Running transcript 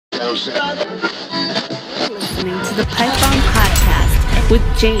Listening to the PipeBomb podcast with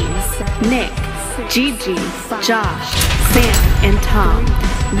James, Nick, Gigi, Josh, Sam, and Tom.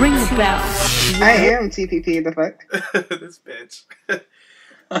 Ring the bell. I am TPP, the fuck? This bitch.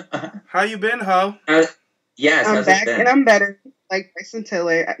 How you been, ho? Yes, I'm back and I'm better. Like Bryson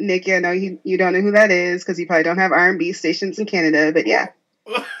Tiller. Nick, I know you don't know who that is because you probably don't have R&B stations in Canada, but yeah.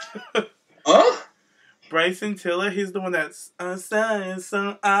 Oh? Bryson Tiller, he's the one that's a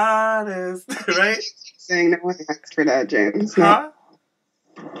song artist, right? Saying no one asked for that, James. Huh?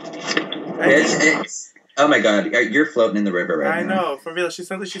 Oh my god, you're floating in the river right now. I know, for real. She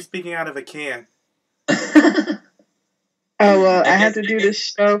sounds like she's speaking out of a can. Oh, well, I had to do this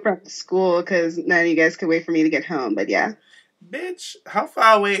show from school because none of you guys could wait for me to get home, but yeah. Bitch, how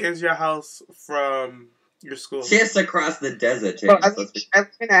far away is your house from your school? She has to cross the desert, James. Well, I live in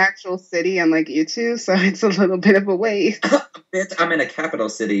an actual city, unlike you two, so it's a little bit of a wait. Bitch, I'm in a capital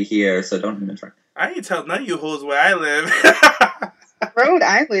city here, so don't even try. I ain't tell none of you hoes where I live. Rhode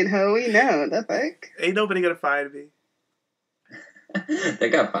Island, ho, we know. The fuck? Ain't nobody gonna find me. They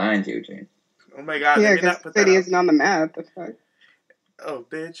got find you, James. Oh my god, yeah, because the city isn't on the map. The fuck? Oh,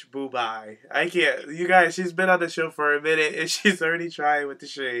 bitch, boo-bye. I can't. You guys, she's been on the show for a minute, and she's already trying with the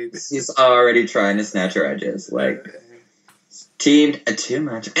shade. She's already trying to snatch her edges. Like, teamed too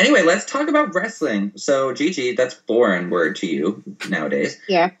much. Anyway, let's talk about wrestling. So, Gigi, that's foreign word to you nowadays.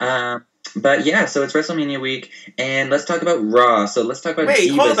 Yeah. But yeah, so it's WrestleMania week, and let's talk about Raw. So let's talk about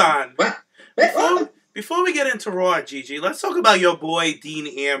Wait, Divas. hold on. What? Before we get into Raw, Gigi, let's talk about your boy, Dean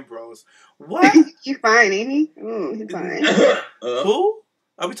Ambrose. What? He's fine, ain't he? Ooh, he's fine. Who?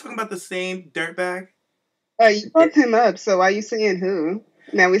 Are we talking about the same dirtbag? You brought him up, so why are you saying who?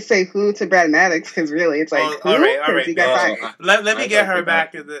 Now we say who to Brad Maddox, because really, it's like, who? All right. He got fired. Let me get her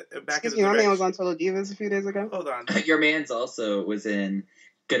back in the Excuse me, my man was on Total Divas a few days ago. Hold on. Your man's also was in...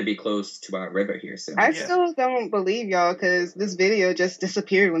 Gonna be close to our river here soon. I still don't believe y'all because this video just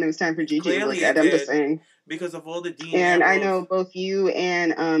disappeared when it was time for Gigi to look at it. I'm just saying. Because of all the Dean and Ambrose. I know both you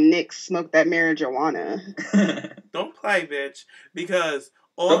and Nick smoked that marijuana. Don't play, bitch. Because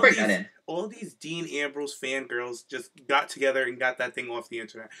all these Dean Ambrose fangirls just got together and got that thing off the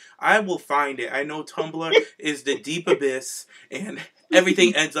internet. I will find it. I know Tumblr is the deep abyss and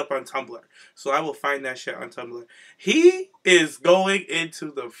everything ends up on Tumblr. So I will find that shit on Tumblr. He is going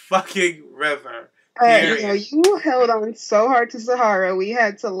into the fucking river. You held on so hard to Sahara. We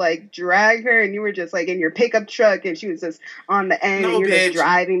had to drag her, and you were just in your pickup truck, and she was just on the end, and you were just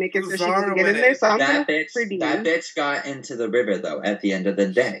driving, making sure she doesn't get in there. So that bitch got into the river though. At the end of the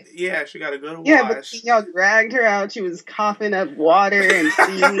day, yeah, she got a good wash. Yeah, but y'all dragged her out. She was coughing up water and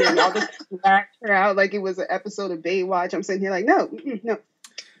steam, and y'all just dragged her out like it was an episode of Baywatch. I'm sitting here like, no.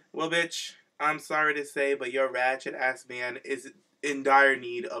 Well, bitch, I'm sorry to say, but your ratchet ass man is in dire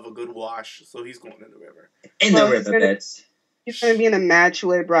need of a good wash, so he's going in the river. The river, bitch. He's going to be in a match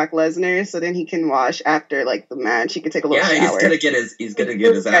with Brock Lesnar, so then he can wash after the match. He can take a little shower. Yeah, he's gonna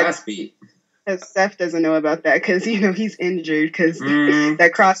get his ass beat. Because Steph doesn't know about that because he's injured because that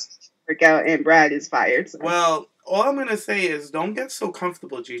cross workout and Brad is fired. So. Well, all I'm gonna say is don't get so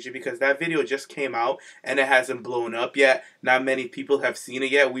comfortable, Gigi, because that video just came out and it hasn't blown up yet. Not many people have seen it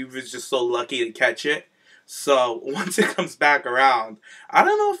yet. We were just so lucky to catch it. So, once it comes back around, I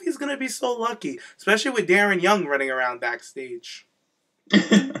don't know if he's going to be so lucky. Especially with Darren Young running around backstage.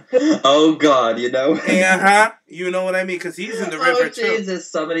 Oh, God, you know? You know what I mean? Because he's in the river, too. Oh, Jesus,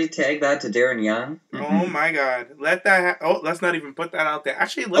 somebody tag that to Darren Young? Oh, my God. Let that let's not even put that out there.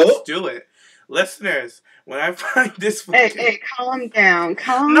 Actually, let's do it. Listeners, when I find this... Hey, calm down.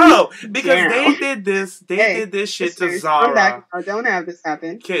 No, because they did this shit to Zara. Don't have this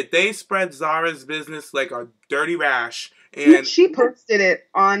happen. Kid, they spread Zara's business like a dirty rash. And she posted it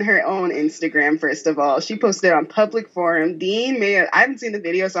on her own Instagram, first of all. She posted it on public forum. Dean may have... I haven't seen the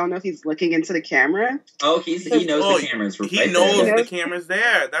video, so I don't know if he's looking into the camera. Oh, he knows the camera's right there. He knows the camera's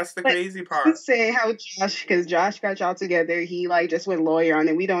there. That's the crazy part. You say how because Josh got y'all together, he just went lawyer on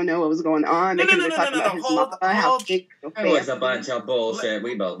it. We don't know what was going on. No. It was a bunch of bullshit.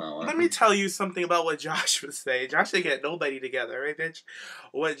 We both know it. Let me tell you something about what Josh was saying. Josh didn't get nobody together, right, bitch?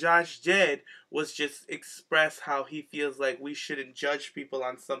 What Josh did was just express how he feels like we shouldn't judge people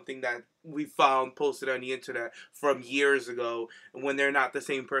on something that we found posted on the internet from years ago when they're not the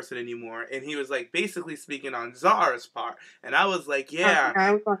same person anymore. And he was basically speaking on Zara's part. And I was like, yeah.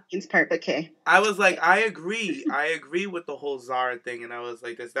 I was on his part, but okay. I was like, I agree. I agree with the whole Zara thing. And I was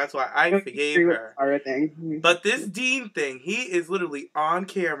like, that's why I forgave her. Zara thing. But this Dean thing, he is literally on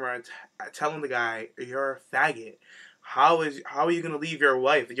camera telling the guy, you're a faggot. How are you gonna leave your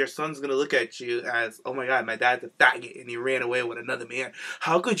wife? Your son's gonna look at you as, oh my god, my dad's a faggot and he ran away with another man.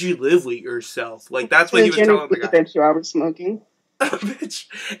 How could you live with yourself? Like that's what he was telling the guy. That you was smoking. Bitch.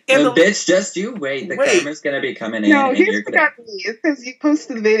 Bitch, just you wait. The camera's gonna be coming in. No, here's what got me. It's because you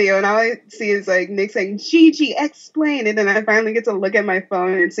posted the video and all I see is like Nick saying, Gigi, explain. And then I finally get to look at my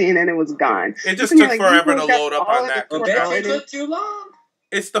phone and seeing and it was gone. It just took forever to load up on that. Well, bitch, it took too long.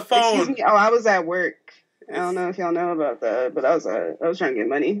 It's the phone. Excuse me. Oh, I was at work. I don't know if y'all know about that, but I was trying to get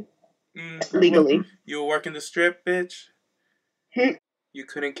money. Legally. You were working the strip, bitch? You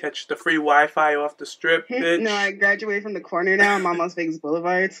couldn't catch the free Wi-Fi off the strip, bitch? No, I graduated from the corner now. I'm on Las Vegas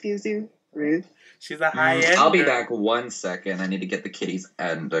Boulevard, excuse you. Rude. She's a high-end. I'll be back 1 second. I need to get the kitties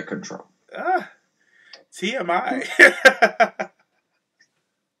under control. TMI.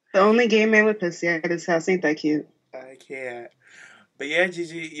 The only gay man with pussy at his house. Ain't that cute? I can't. But yeah,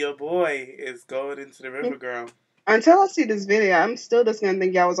 Gigi, your boy is going into the river, girl. Until I see this video, I'm still just going to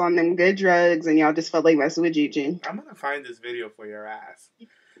think y'all was on them good drugs and y'all just felt like messing with Gigi. I'm going to find this video for your ass.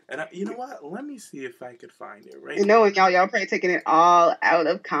 And you know what? Let me see if I could find it right now. Knowing y'all probably taking it all out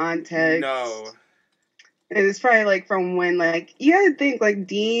of context. No. And it's probably like from when, like, you gotta think, like,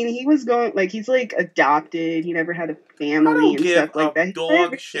 Dean, he was going, like, he's like adopted. He never had a family and stuff like that.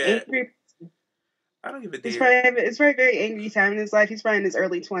 Dog shit. I don't give a damn. It's probably a very angry time in his life. He's probably in his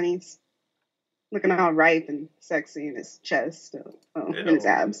early 20s. Looking all ripe and sexy in his chest. And his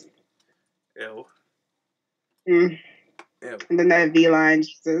abs. Ew. Ew. And then that V-line,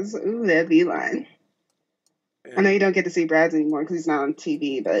 Jesus. Ooh, that V-line. Ew. I know you don't get to see Brad's anymore because he's not on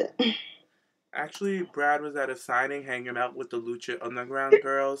TV, but... Actually, Brad was at a signing hanging out with the Lucha Underground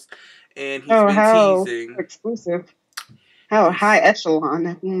girls, and he's been teasing. Exclusive. How high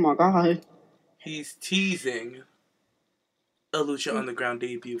echelon. Oh my god. He's teasing a Lucha Underground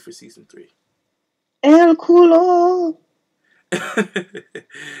debut for season 3. El culo.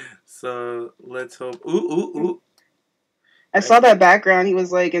 So let's hope. Ooh. I saw that background. He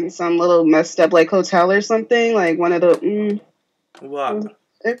was like in some little messed up like hotel or something. Like one of the. What?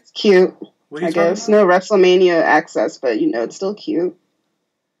 It's cute. I guess no WrestleMania access, but it's still cute.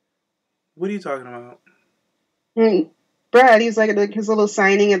 What are you talking about? Brad, he's like at his little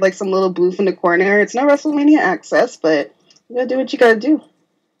signing at like some little booth in the corner. It's no WrestleMania access, but you gotta do what you gotta do.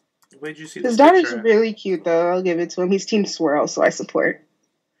 Where'd you see his daughter's really cute, though. I'll give it to him. He's Team Swirl, so I support.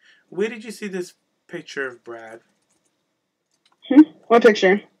 Where did you see this picture of Brad? What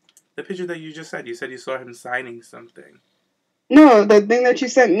picture? The picture that you just said. You said you saw him signing something. No, the thing that you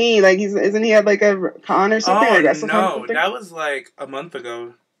sent me, like, isn't he at, like, a con or something? Oh, no, that was, like, a month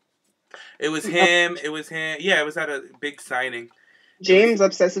ago. It was him, Yeah, it was at a big signing. James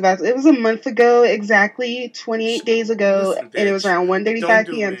obsessive ass. It was a month ago, exactly 28 days ago, and it was around 1:35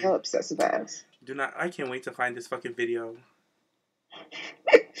 p.m. Yo, obsessive ass. I can't wait to find this fucking video.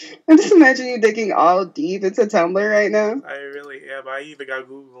 I just imagine you digging all deep into Tumblr right now. I really am. I even got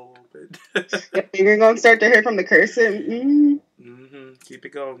Google open. Your finger gonna start to hurt from the cursing. Keep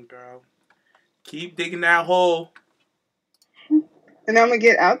it going, girl. Keep digging that hole. And I'm gonna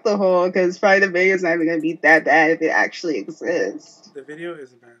get out the hole because probably the video's not even gonna be that bad if it actually exists. The video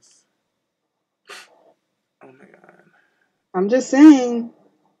is a mess. Oh my god. I'm just saying.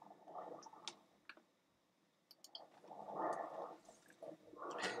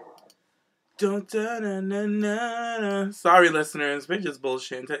 Sorry, listeners. We're just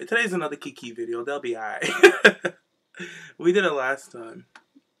bullshitting. Today's another Kiki video. They'll be alright. We did it last time.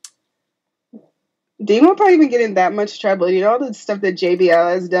 Dean will probably even get in that much trouble. You know all the stuff that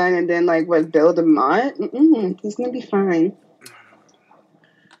JBL has done and then, like, what Bill DeMott? He's going to be fine.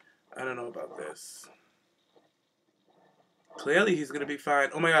 I don't know about this. Clearly, he's going to be fine.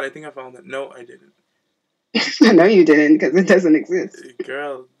 Oh, my God. I think I found it. No, I didn't. I know you didn't because it doesn't exist.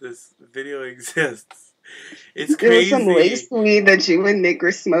 Girl, this video exists. It's crazy. There was some lace weed that you and Nick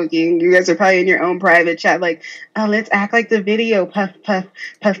were smoking. You guys are probably in your own private chat like, oh, let's act like the video, puff, puff,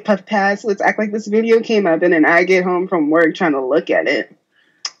 puff, puff, pass. Let's act like this video came up. And then I get home from work trying to look at it.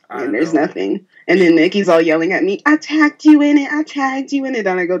 And there's nothing. And then Nikki's all yelling at me, I tagged you in it. I tagged you in it.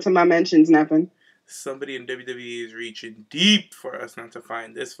 Then I go to my mentions, nothing. Somebody in WWE is reaching deep for us not to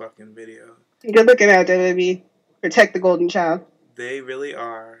find this fucking video. Good looking out, WWE. Protect the golden child. They really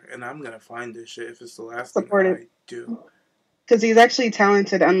are. And I'm going to find this shit if it's the last thing I do. Because he's actually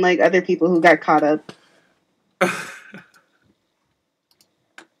talented, unlike other people who got caught up. I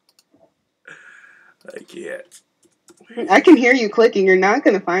can't. I can hear you clicking. You're not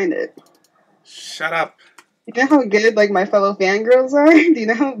going to find it. Shut up. You know how good, like, my fellow fangirls are? Do you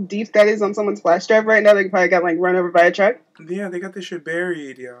know how deep that is on someone's flash drive right now? They probably got, like, run over by a truck. Yeah, they got this shit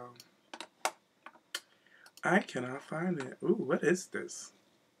buried, yo. I cannot find it. Ooh, what is this?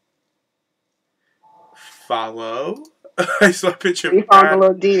 Follow. I saw a picture of You found a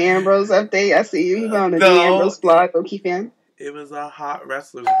little Dean Ambrose update. I see you. You found the Dean Ambrose blog. Loki fan. It was a hot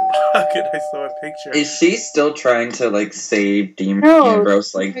wrestler's blog, and I saw a picture. Is she still trying to like save Dean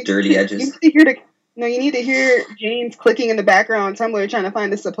Ambrose like dirty edges? You need to hear James clicking in the background on Tumblr trying to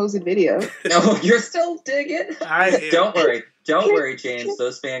find the supposed video. No, you're still digging. Don't worry, James.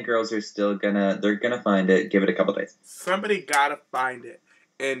 Those fangirls are still they're gonna find it. Give it a couple days. Somebody gotta find it,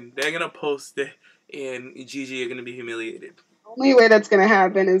 and they're gonna post it, and Gigi are gonna be humiliated. The only way that's gonna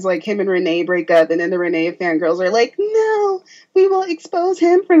happen is like him and Renee break up, and then the Renee fangirls are like, "No, we will expose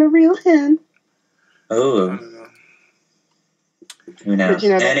him for the real him." Oh, I don't know. Who knows?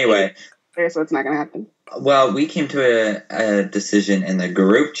 Anyway. So it's not going to happen. Well, we came to a decision in the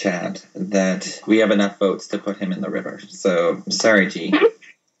group chat that we have enough votes to put him in the river. So, sorry, G.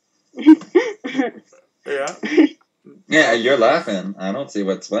 Yeah? Yeah, you're laughing. I don't see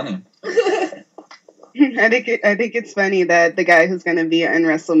what's funny. I think it's funny that the guy who's going to be in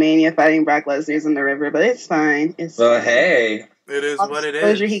WrestleMania fighting Brock Lesnar is in the river, but it's fine. Hey. It is what it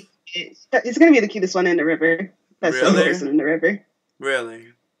is. He's going to be the cutest one in the river. That's the only person in the river. Really?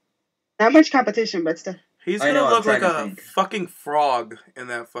 Not much competition, but still. He's gonna look like a fucking frog in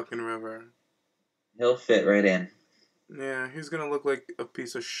that fucking river. He'll fit right in. Yeah, he's gonna look like a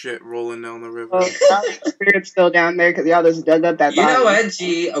piece of shit rolling down the river. Well, Spirit's still down there because y'all just dug up that body. You know what,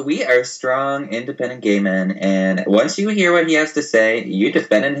 G? We are strong, independent gay men, and once you hear what he has to say, you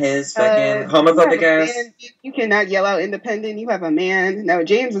defending his fucking homophobic ass. You cannot yell out independent. You have a man. No,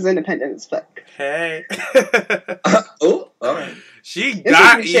 James is independent as fuck. Hey. Oh, all right. She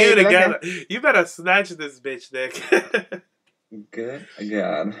got you together. Okay. You better snatch this bitch, Nick. Good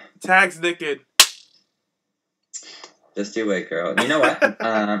God. Tags naked. Just you wait, girl. You know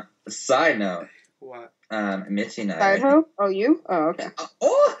what? Side note. What? Mitchie and I. Side hoe? Oh, you? Oh, okay.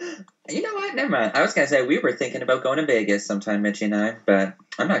 You know what? Never mind. I was going to say, we were thinking about going to Vegas sometime, Mitchie and I, but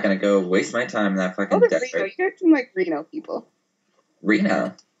I'm not going to go waste my time in that fucking desert. Reno. You guys seem like Reno people.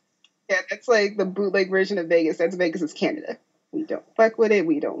 Reno? Yeah, that's like the bootleg version of Vegas. That's Vegas' Canada. We don't fuck with it.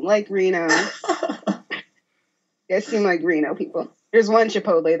 We don't like Reno. You guys seem like Reno people. There's one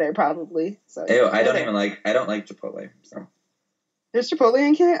Chipotle there probably. So ew, I don't like Chipotle. So there's Chipotle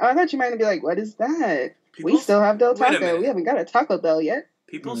in Canada? Oh, I thought you might be like, what is that? We still have Del Taco. We haven't got a Taco Bell yet.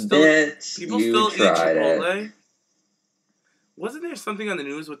 People still eat Chipotle. Wasn't there something on the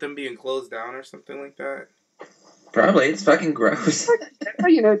news with them being closed down or something like that? Probably. It's fucking gross. That's how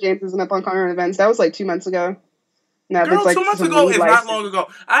you know James isn't up on current events. That was like 2 months ago. No, girl, 2 months ago is not long ago.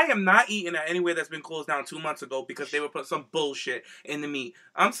 I am not eating at anywhere that's been closed down 2 months ago because they were putting some bullshit in the meat.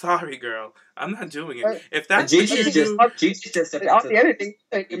 I'm sorry, girl. I'm not doing it. If that's what you do... all the other things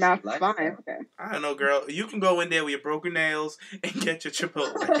in your mouth is fine. Okay. I don't know, girl. You can go in there with your broken nails and get your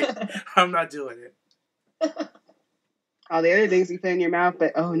Chipotle. I'm not doing it. All the other things you put in your mouth,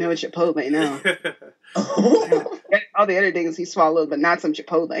 but oh no, it's Chipotle now. All the other things he swallowed, but not some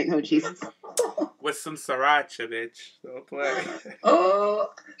Chipotle. No, Jesus. With some sriracha, bitch. Don't play. Oh,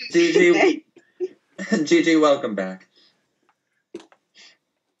 Gigi. Gigi, welcome back.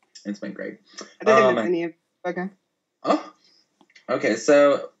 It's been great. Okay. Oh, okay.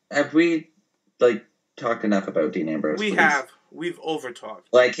 So have we talked enough about Dean Ambrose? We have. We've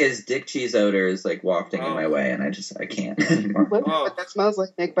over-talked. Like, his dick cheese odor is, wafting in my way, and I can't anymore. What that smells like,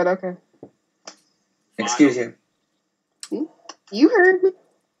 Nick, but okay. Excuse you. You heard me.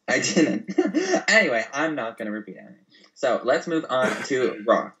 I didn't. Anyway, I'm not going to repeat anything. So, let's move on to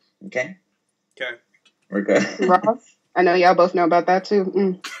Raw, okay? Okay. We're good. Raw? I know y'all both know about that,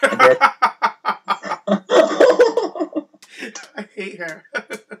 too. I hate her.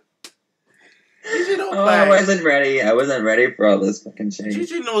 I wasn't ready. I wasn't ready for all this fucking shade.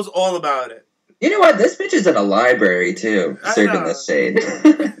 Gigi knows all about it. You know what? This bitch is in a library, too, serving this shade.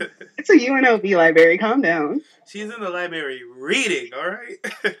 It's a UNLV library. Calm down. She's in the library reading, alright?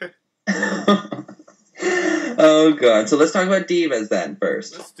 Oh, God. So let's talk about divas then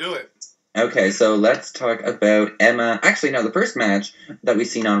first. Let's do it. Okay, so let's talk about Emma. Actually, no, the first match that we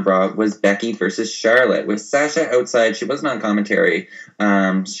seen on Raw was Becky versus Charlotte. With Sasha outside, she wasn't on commentary.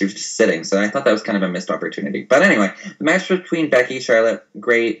 She was just sitting, so I thought that was kind of a missed opportunity. But anyway, the match between Becky and Charlotte,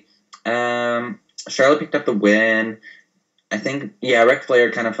 great. Charlotte picked up the win. I think, Ric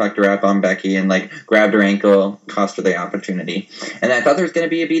Flair kind of fucked her up on Becky and, grabbed her ankle, cost her the opportunity. And I thought there was going to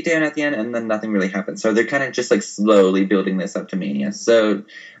be a beatdown at the end, and then nothing really happened. So they're kind of just, slowly building this up to Mania. So,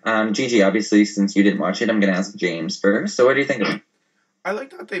 Gigi, obviously, since you didn't watch it, I'm going to ask James first. So what do you think of it? I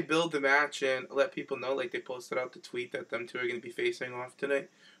like that they build the match and let people know, they posted out the tweet that them two are going to be facing off tonight.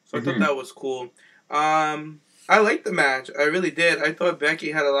 So I thought that was cool. I liked the match. I really did. I thought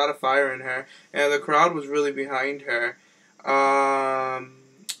Becky had a lot of fire in her, and the crowd was really behind her.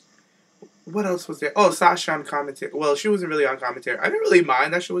 What else was there? Oh, Sasha on commentary. Well, she wasn't really on commentary. I didn't really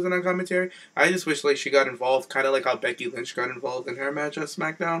mind that she wasn't on commentary. I just wish like she got involved, kind of like how Becky Lynch got involved in her match on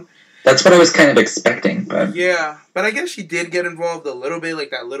SmackDown. That's what I was kind of expecting, but yeah, but I guess she did get involved a little bit,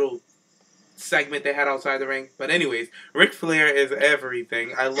 like that little segment they had outside the ring. But anyways, Ric Flair is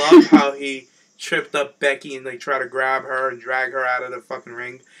everything. I love how he tripped up Becky and like tried to grab her and drag her out of the fucking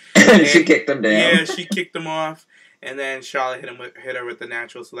ring. And she kicked him down. Yeah, she kicked him off. And then Charlotte hit her with the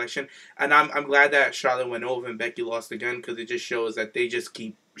natural selection. And I'm glad that Charlotte went over and Becky lost again, because it just shows that they just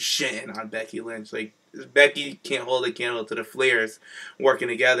keep shitting on Becky Lynch. Like, Becky can't hold a candle to the Flairs working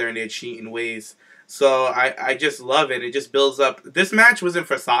together in their cheating ways. So I just love it. It just builds up. This match wasn't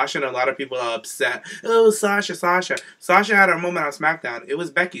for Sasha, and a lot of people are upset. Oh, Sasha. Sasha had her moment on SmackDown. It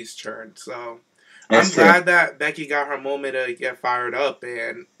was Becky's turn. So I'm glad that Becky got her moment to get fired up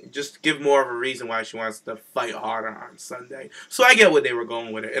and just give more of a reason why she wants to fight harder on Sunday. So I get where they were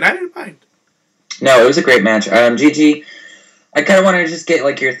going with it, and I didn't mind. No, it was a great match. Gigi, I kind of want to just get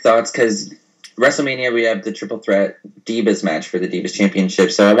like your thoughts, because WrestleMania we have the Triple Threat Divas match for the Divas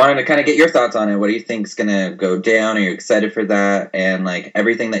Championship. So I wanted to kind of get your thoughts on it. What do you think's gonna go down? Are you excited for that? And like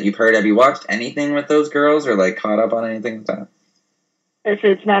everything that you've heard, have you watched anything with those girls or like caught up on anything with that? If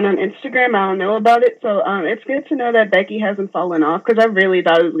it's not on Instagram, I don't know about it. So it's good to know that Becky hasn't fallen off, because I really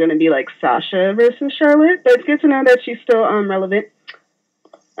thought it was going to be like Sasha versus Charlotte. But it's good to know that she's still relevant.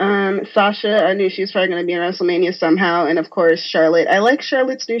 Sasha, I knew she was probably going to be in WrestleMania somehow. And of course, Charlotte. I like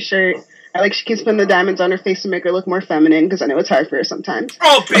Charlotte's new shirt. I like she keeps putting the diamonds on her face to make her look more feminine, because I know it's hard for her sometimes.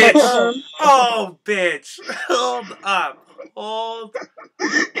 Oh, bitch! Oh, bitch! Hold up.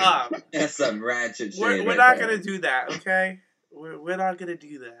 That's some ratchet shit. We're not going to do that, okay? We're not gonna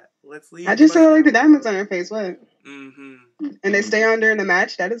do that. Let's leave. I just said I like the diamonds on her face. What? Mm-hmm. And they stay on during the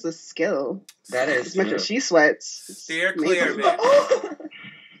match. That is a skill. That is as much as she sweats. Steer clear, bitch.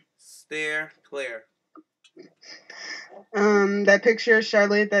 Steer clear. That picture of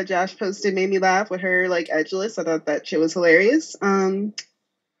Charlotte that Josh posted made me laugh with her like edgeless. I thought that shit was hilarious. And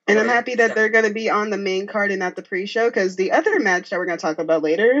I'm happy that they're gonna be on the main card and not the pre-show, because the other match that we're gonna talk about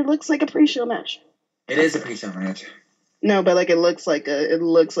later looks like a pre-show match. It is a pre-show match. No, but like it looks like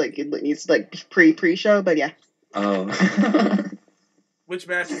it needs like pre-show, but yeah. Oh. Which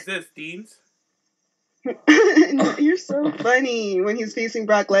match is this, Dean's? You're so funny when he's facing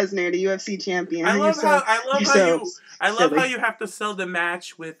Brock Lesnar, the UFC champion. I love how you have to sell the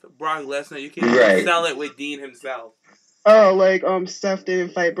match with Brock Lesnar. You can sell it with Dean himself. Oh, like Steph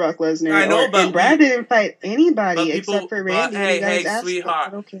didn't fight Brock Lesnar. I know, but and Brad didn't fight anybody except for Randy. Hey,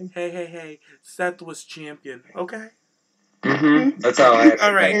 sweetheart. Okay. Hey. Seth was champion. Okay. Mm-hmm. That's all I have to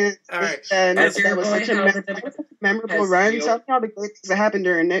All right. And that was such a memorable run. Tell me all the great things that happened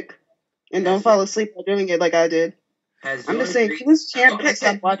during Nick. And don't fall asleep while doing it like I did. I'm just saying, he was champion.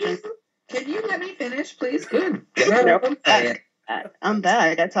 Stop watching. Can you let me finish, please? Good. I'm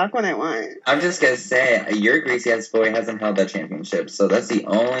back. I talk when I want. I'm just going to say, your greasy ass boy hasn't held that championship, so that's the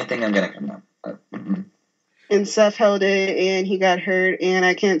only thing I'm going to come up with. And Seth held it, and he got hurt, and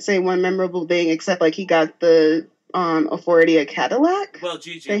I can't say one memorable thing except like he got the authority a Cadillac. Well,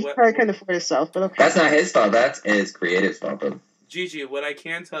 Gigi, he probably couldn't afford himself, but okay. That's not his fault. That's his creative fault, though. Gigi, what I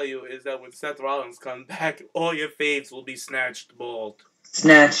can tell you is that when Seth Rollins comes back, all your faves will be snatched bald.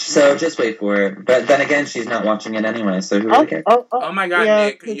 Snatch, so just wait for it. But then again, she's not watching it anyway, so who really cares? Oh my god, yeah,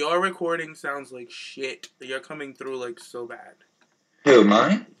 Nick, your recording sounds like shit. You're coming through like so bad. Who,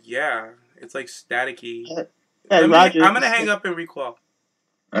 mine? Yeah, it's like staticky. I'm gonna hang up and recall.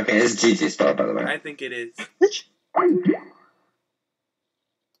 Okay, it's Gigi's fault, by the way. I think it is.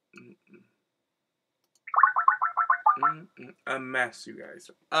 A mess, you guys.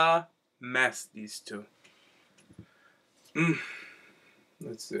 A mess, these two.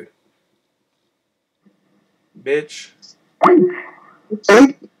 Let's see. Bitch.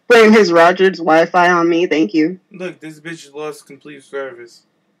 Don't blame his Rogers Wi-Fi on me, thank you. Look, this bitch lost complete service.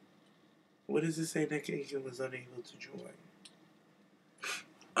 What does it say? Nick Aiken was unable to join.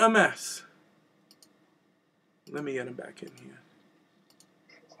 A mess. Let me get him back in here.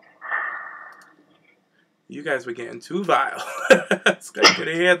 You guys were getting too vile. Skype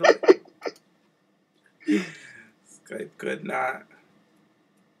couldn't handle it. Skype could not.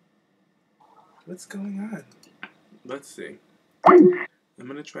 What's going on? Let's see. I'm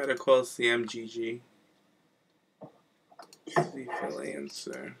gonna try to call CMGG. See if he'll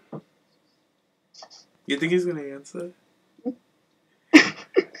answer. You think he's gonna answer?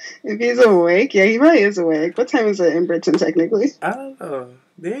 If he's awake, yeah, he probably is awake. What time is it in Britain, technically? I don't know.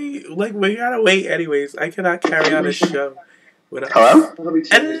 We gotta wait anyways. I cannot carry on a show. Hello?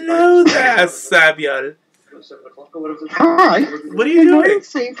 Hello there, Samuel. Hi. What are you doing?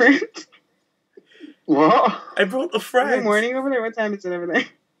 Sweet friend. What? I brought a friend. Good morning over there. What time is it over there?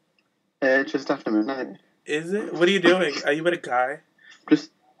 It's just after midnight. Is it? What are you doing? Are you with a guy?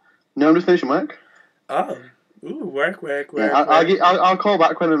 No, I'm just finishing work. Oh. Ooh, work. Yeah, I'll call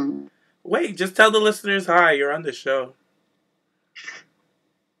back when I'm... Wait, just tell the listeners hi. You're on the show.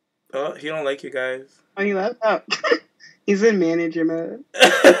 Oh, he don't like you guys. Oh, he left? Oh. He's in manager mode.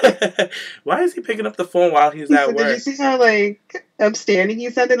 Why is he picking up the phone while he's at work? Did you see how, upstanding he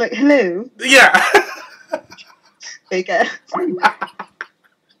sounded? Like, hello? Yeah. Fake ass.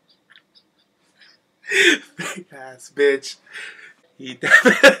 Fake ass bitch.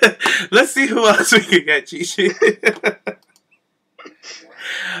 Let's see who else we can get, Gigi.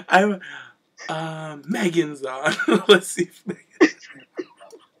 Megan's on. Let's see if Megan.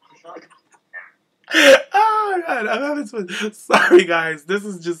 Oh God, I'm having fun. Sorry guys, this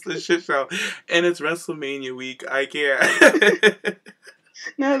is just a shit show, and it's WrestleMania week. I can't.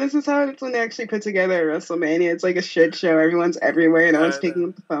 No, this is how it's when they actually put together a WrestleMania. It's like a shit show. Everyone's everywhere. No one's picking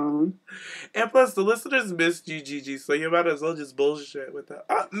up the phone. And plus, the listeners miss GGG, so you might as well just bullshit with that.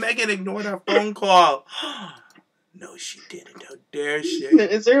 Oh, Megan ignored our phone call. No, she didn't. How dare she?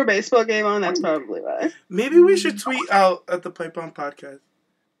 Is there a baseball game on? That's probably why. Maybe we should tweet out at the PipeBomb podcast.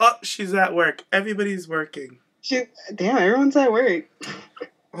 Oh, she's at work. Everybody's working. Damn, everyone's at work.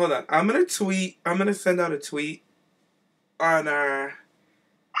 Hold on. I'm going to send out a tweet on our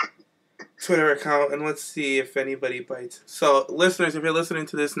Twitter account, and let's see if anybody bites. So, listeners, if you're listening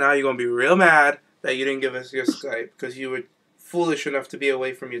to this now, you're going to be real mad that you didn't give us your Skype, because you were foolish enough to be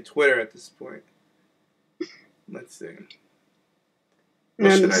away from your Twitter at this point. Let's see.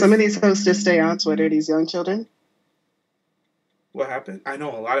 And some of these hosts just stay on Twitter, these young children. What happened? I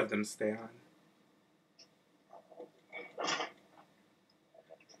know a lot of them stay on.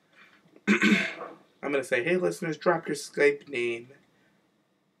 I'm going to say, hey, listeners, drop your Skype name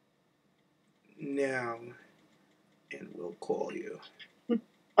now, and we'll call you.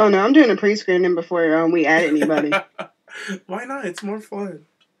 Oh, no, I'm doing a pre-screening before we add anybody. Why not? It's more fun.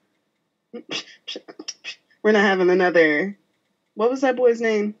 We're not having another... What was that boy's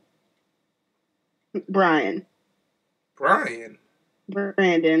name? Brian. Brandon.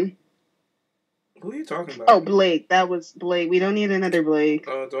 Who are you talking about? Oh, Blake. That was Blake. We don't need another Blake.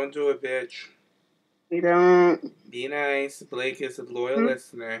 Oh, don't do it, bitch. We don't. Be nice. Blake is a loyal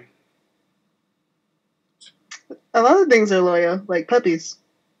listener. A lot of things are loyal, like puppies.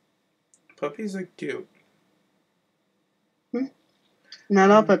 Puppies are cute.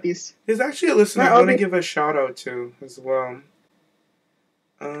 Not all puppies. There's actually a listener I want to give a shout out to as well.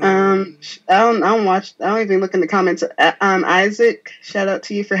 I don't even look in the comments. Isaac, shout out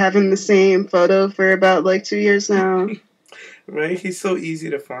to you for having the same photo for about 2 years now. Right? He's so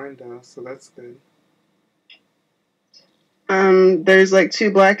easy to find though, so that's good. There's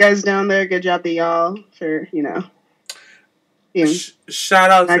 2 black guys down there. Good job to y'all for,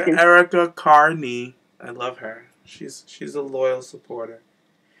 shout out to Erica Carney. I love her. She's a loyal supporter.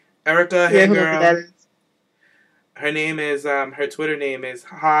 Erica, hey girl. Her name is her Twitter name is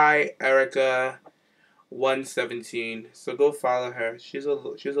Hi Erica 117. So go follow her. She's a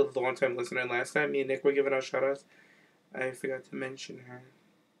long time listener. And last time me and Nick were giving out shout outs, I forgot to mention her.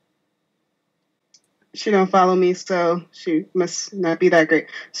 She don't follow me, so she must not be that great.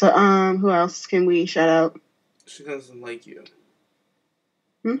 So who else can we shout out? She doesn't like you.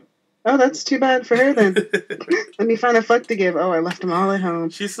 Oh, that's too bad for her then. Let me find a fuck to give. Oh, I left them all at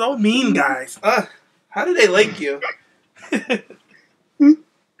home. She's so mean, guys. How do they like you? Because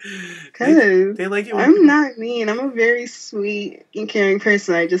they like you. I'm not mean. I'm a very sweet and caring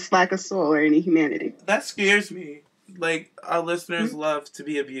person. I just lack a soul or any humanity. That scares me. Our listeners love to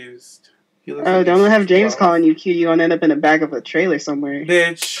be abused. Oh, don't have James calling you cute. You're going to end up in the back of a trailer somewhere.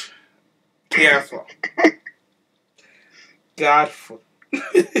 Bitch. Careful. Godful.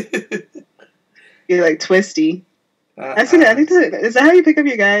 You're Twisty. I think is that how you pick up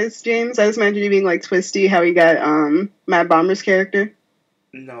your guys, James? I just imagine you being Twisty, how you got Matt Bomber's character.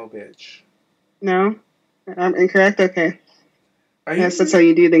 No, bitch. No? I'm incorrect? Okay. Yes, that's how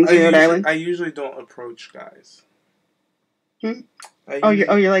you do things in Rhode Island. I usually don't approach guys. You're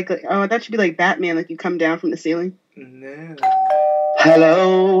that should be Batman, you come down from the ceiling. No.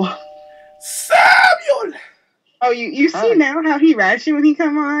 Hello. Samuel! Oh, you see now how he ratchet when he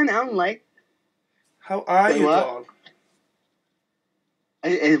come on? I'm how are you, dog?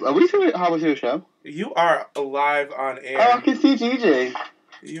 Are we doing How Was Your Show? You are live on air. Oh, I can see Gigi.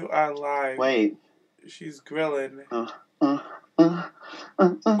 You are live. Wait. She's grilling.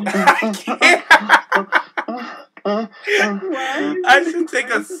 I should take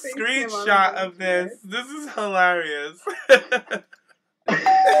a screenshot of this. This is hilarious.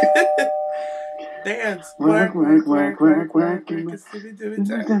 Dance. Work. Are you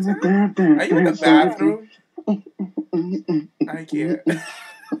in the bathroom? I can't.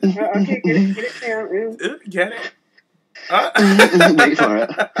 Okay, get it down. Get it? Wait for it.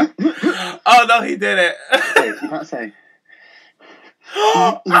 Oh, no, he did it. Wait, you can't say.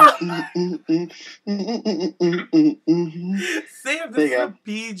 Sam, this is a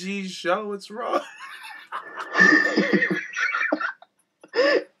PG show. What's wrong?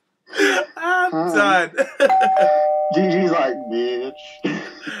 I'm done. Gigi's like, bitch.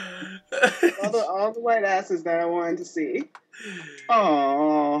 All the white asses that I wanted to see.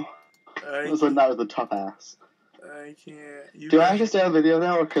 Aww. That was a top ass. I can't. Do I have to stay on video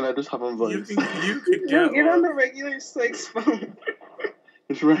now, or can I just have on voice? You could get on the regular phone. Just get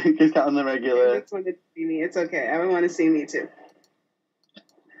on the regular. I just wanted to see me. It's okay. I want to see me too.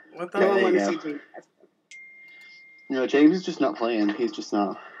 What the No one wants to see James. No, James is just not playing. He's just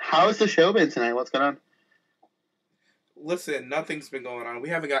not. How has the show been tonight? What's going on? Listen, nothing's been going on. We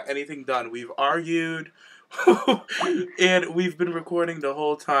haven't got anything done. We've argued, and we've been recording the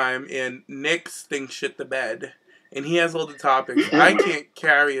whole time, and Nick's thing shit the bed, and he has all the topics. I can't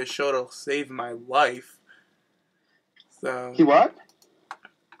carry a show to save my life. So He what?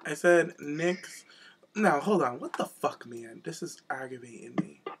 I said, Nick's... No, hold on. What the fuck, man? This is aggravating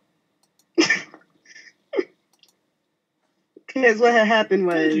me. Because what had happened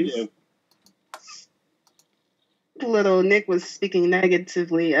was... Little Nick was speaking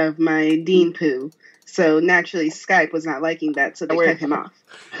negatively of my Dean poo. So naturally Skype was not liking that, so they cut him off.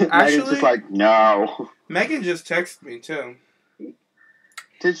 Megan's just like, no. Megan just texted me too.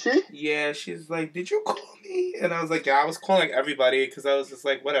 Did she? Yeah, she's like, did you call me? And I was like, yeah, I was calling everybody because I was just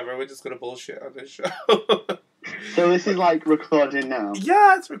like, whatever, we're just gonna bullshit on this show. So this is like recording now?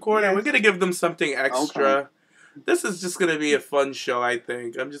 Yeah, it's recording. Yes. We're gonna give them something extra. Okay. This is just going to be a fun show, I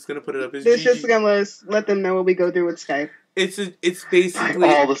think. I'm just going to put it up as It's just going to let them know what we go through with Skype. It's basically...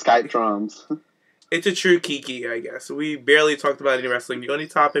 all the Skype drums. It's a true kiki, I guess. We barely talked about any wrestling. The only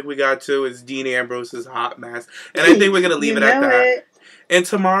topic we got to is Dean Ambrose's hot mess. And I think we're going to leave it at that. And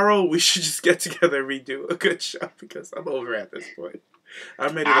tomorrow, we should just get together and redo a good show because I'm over at this point.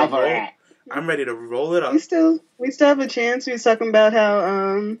 I'm ready to roll. I'm ready to roll it up. We still have a chance. We was talking about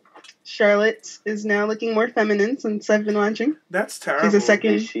how... Charlotte is now looking more feminine since I've been watching. That's terrible. She's a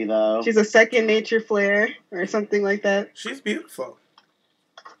second. Is she though? She's a second nature flair or something like that. She's beautiful.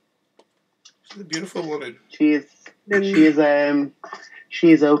 She's a beautiful woman. She's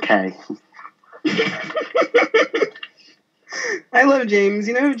okay. I love James.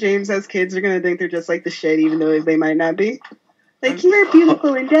 You know, if James has kids, they're gonna think they're just like the shit, even though they might not be. Like, you are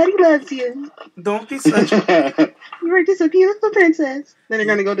beautiful and Daddy loves you. Don't be such a... You are just a beautiful princess. Then they're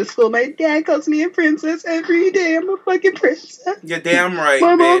going to go to school. My dad calls me a princess every day. I'm a fucking princess. You're damn right,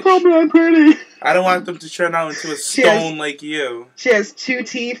 My mom told me I'm pretty. I don't want them to turn out into a stone like you. She has 2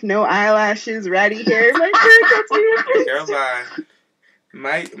 teeth, no eyelashes, ratty hair. My dad calls me a princess.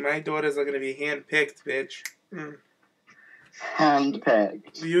 Girl, my daughters are going to be hand-picked, bitch.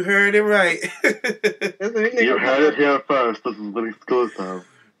 Handpicked. You heard it right. You heard it here first. This is an exclusive.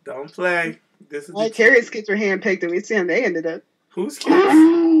 Don't play. This is Carrie's kids were handpicked, and we see how they ended up. Whose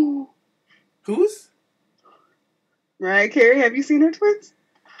kids? Whose? Mariah Carey, have you seen her twins?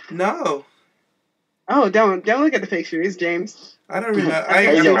 No. Oh, don't look at the pictures, James. I don't remember.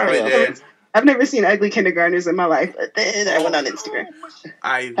 I probably did. I've never seen ugly kindergartners in my life, but then I went on Instagram.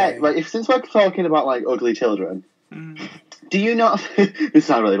 Hey, like, since we're talking about like ugly children, do you not? This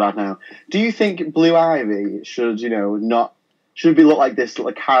sounds really bad now. Do you think Blue Ivy should, should be look like this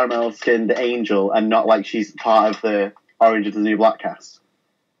like caramel skinned angel and not like she's part of the Orange is the New Black cast?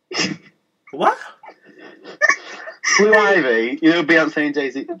 What? Blue Ivy, Beyonce and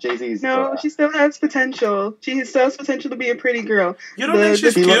Jay-Z's. No, she still has potential. She still has potential to be a pretty girl. You don't think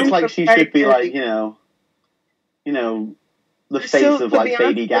she's cute? She looks like she should be like, the face of like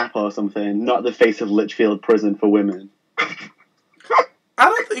Baby Gap or something, not the face of Litchfield Prison for Women. I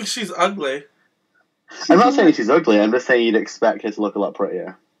don't think she's ugly. I'm not saying she's ugly. I'm just saying you'd expect her to look a lot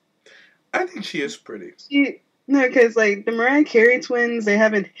prettier. I think she is pretty. No, because like the Mariah Carey twins, they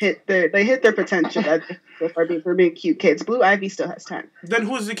hit their potential for being cute kids. Blue Ivy still has time. Then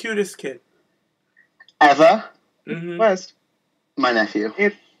who's the cutest kid? Ever? Mm-hmm. West. My nephew.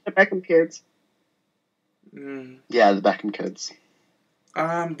 It's the Beckham kids. Yeah, the Beckham kids.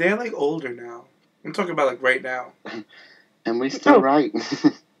 They're like older now. I'm talking about like right now. And we still right.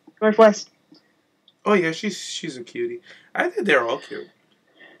 Northwest. Oh yeah, she's a cutie. I think they're all cute.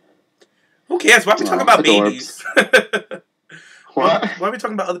 Who cares? Why are we talking about babies? What? Why are we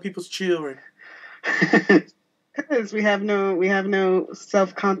talking about other people's children? Because we have no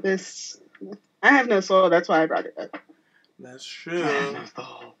self-compass. I have no soul. That's why I brought it up. That's true.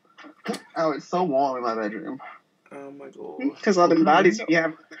 Oh, it's so warm in my bedroom. Oh my god. Because all them bodies you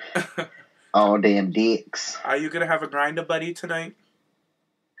have. Oh, damn dicks. Are you gonna have a grinder buddy tonight?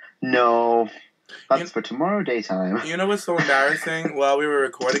 No. That's for tomorrow daytime. You know what's so embarrassing? While we were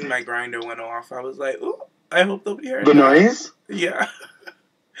recording, my grinder went off. I was like, ooh, I hope nobody heard the that. noise? Yeah.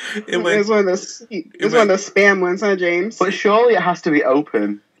 It was one of the spam ones, huh, James? But surely it has to be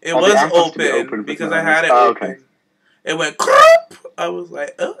open. It was open because I had it open. Okay. It went crap. I was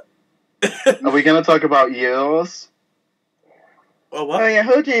like, Are we gonna talk about yours? Oh what? Oh yeah,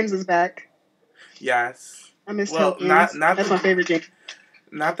 Ho James is back. Yes. I miss Ho James. Not that's my favorite James.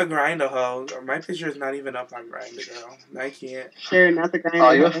 Not the grinder hoe. My picture is not even up on Grindr, girl. I can't. Sure, not the grinder.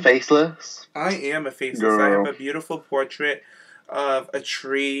 Are you a faceless? I am a faceless. Girl. I have a beautiful portrait of a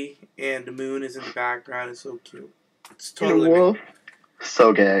tree and the moon is in the background. It's so cute. It's totally and a wolf.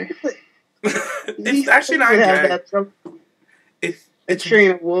 So gay. It's actually not gay. It's a tree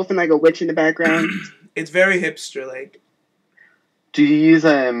and a wolf and like a witch in the background. It's very hipster like. Do you use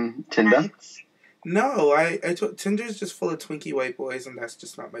Tinder? No, Tinder's just full of twinkie white boys, and that's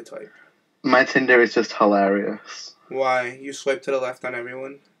just not my type. My Tinder is just hilarious. Why? You swipe to the left on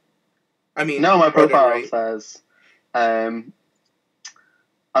everyone? I mean, no, my profile right. says I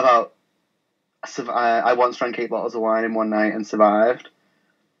once drank 8 bottles of wine in one night and survived.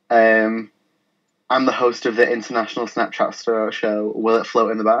 I'm the host of the international Snapchat show Will It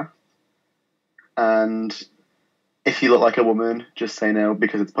Float in the Bath? And if you look like a woman, just say no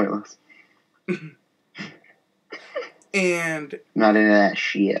because it's pointless. And not into that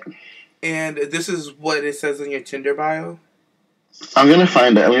shit. And this is what it says in your Tinder bio? I'm gonna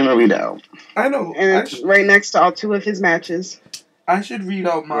find it. I'm gonna read out. I know. And it's right next to all 2 of his matches. I should read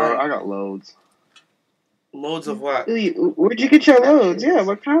out mine. I got loads. Loads of what? Where'd you get your loads? Yeah,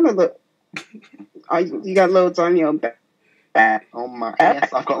 what kind of load? You got loads on your back. Oh my!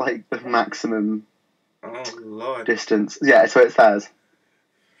 Yes, I've got like the maximum. Oh Lord. Distance. Yeah, so it says.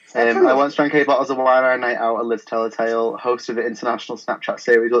 I once drank 8 bottles of wine on a night out and lived to tell a tale. Host of the international Snapchat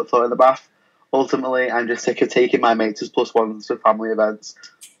series Will It Float in the Bath? Ultimately, I'm just sick of taking my mates as +1s to family events.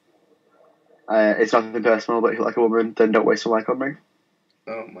 It's nothing personal, but if you like a woman, then don't waste a like on me.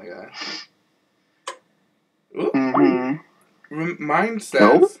 Oh my god. Mm-hmm. Mine says...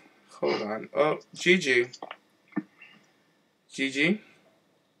 Nope. Hold on. Oh, Gigi.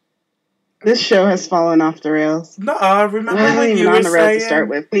 This show has fallen off the rails. No, remember when you were on the road saying... to start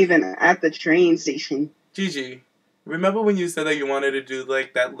with, even at the train station. Gigi, remember when you said that you wanted to do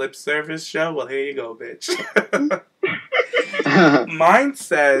like that lip service show? Well, here you go, bitch. Mine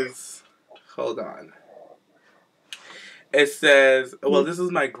says... Hold on. It says... Well, this is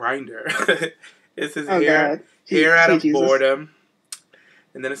my grinder. It says here out of boredom.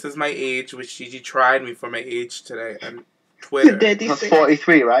 And then it says my age, which Gigi tried me for my age today on Twitter. That's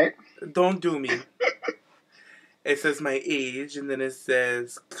 43, right? Don't do me. It says my age, and then it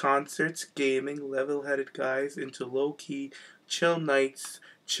says concerts, gaming, level-headed guys into low-key, chill nights,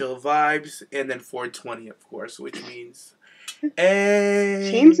 chill vibes, and then 420, of course, which means...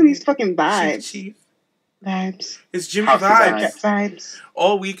 James and these fucking vibes. Chief. Vibes. It's Jimmy Vibes. Vibes.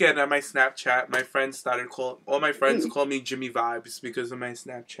 All weekend on my Snapchat, my friends all my friends call me Jimmy Vibes because of my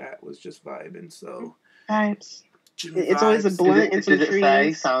Snapchat was just vibing, so... Vibes. Jimmy it's Vibes. Always a blunt and some trees. Did it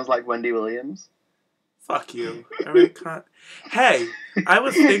say sounds like Wendy Williams? Fuck you. All right, hey, I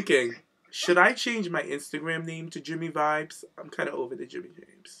was thinking, should I change my Instagram name to Jimmy Vibes? I'm kind of over the Jimmy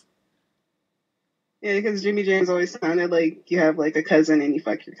James. Yeah, because Jimmy James always sounded like you have like a cousin and you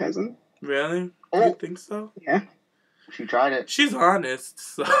fuck your cousin. Really? Oh. You think so? Yeah. She tried it. She's honest,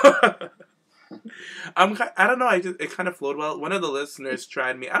 so... I don't know, it kind of flowed well. One of the listeners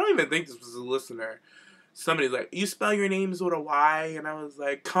tried me. I don't even think this was a listener. Somebody's like, you spell your names with a Y? And I was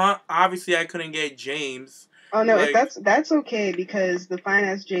like, obviously I couldn't get James. Oh, no, like, that's okay, because the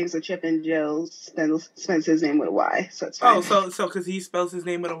fine-ass James of Chip and Jill spells his name with a Y, so it's fine. Oh, so because he spells his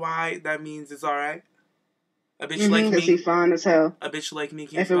name with a Y, that means it's alright? A bitch like me? Because he's fine as hell. A bitch like me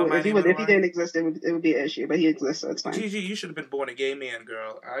can't spell my name with a Y? If he didn't exist, it would be an issue, but he exists, so it's fine. Gigi, you should have been born a gay man,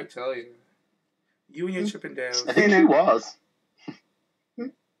 girl. I tell you. You and your Chippendales. I think he was.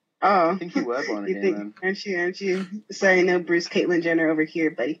 Oh. I think you were born a gay man. Aren't you? Sorry, no Bruce Caitlyn Jenner over here,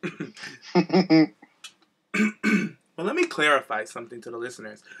 buddy. Well, let me clarify something to the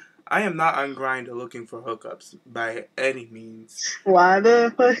listeners. I am not on Grindr looking for hookups by any means. Why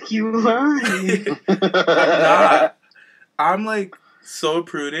the fuck you lying? I'm not. I'm like so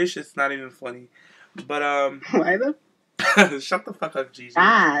prudish. It's not even funny. But Why the? shut the fuck up, Gigi.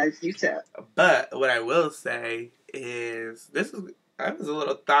 You tell. But what I will say is I was a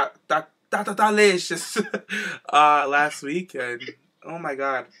little delicious last weekend. Oh my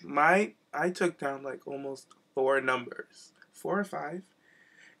god, I took down like almost 4 numbers, 4 or 5,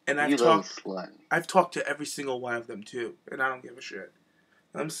 and I've talked to every single one of them too, and I don't give a shit.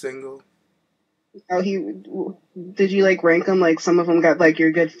 I'm single. Oh, did you like rank them? Like some of them got like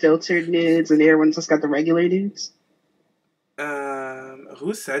your good filtered nudes, and the other ones just got the regular nudes.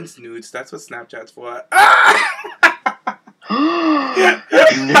 Who sends nudes? That's what Snapchat's for.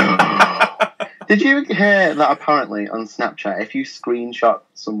 No. Did you hear that apparently on Snapchat, if you screenshot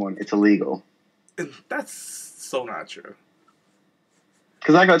someone, it's illegal? That's so not true.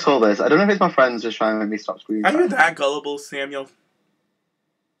 Because I got told this. I don't know if it's my friends just trying to make me stop screenshotting. Are you that gullible, Samuel?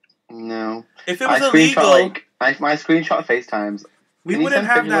 No. If it was illegal... my screenshot FaceTimes. We wouldn't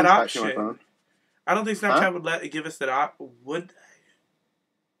have that option. I don't think Snapchat would give us that would they?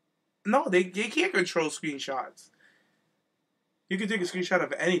 No, they can't control screenshots. You can take a screenshot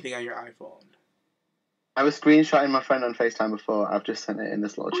of anything on your iPhone. I was screenshotting my friend on FaceTime before. I've just sent it in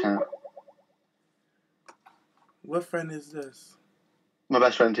this little chat. What friend is this? My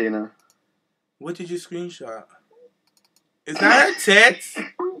best friend, Tina. What did you screenshot? Is that her tits?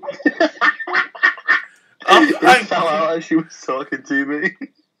 It fell out as she was talking to me.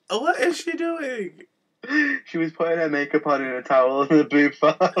 What is she doing? She was putting her makeup on in a towel and the boob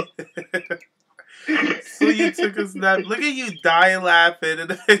fell out. So you took a snap. Look at you dying laughing in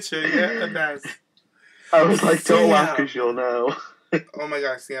the picture. You're a mess. I was like, don't laugh because you'll know. Oh my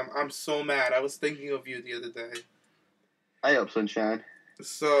gosh, Sam. I'm so mad. I was thinking of you the other day. Hey up, sunshine.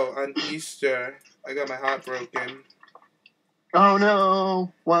 So, on Easter, I got my heart broken. Oh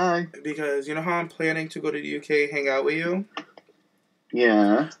no. Why? Because you know how I'm planning to go to the UK hang out with you?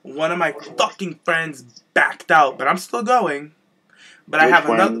 Yeah. One of my fucking friends backed out, but I'm still going. But I have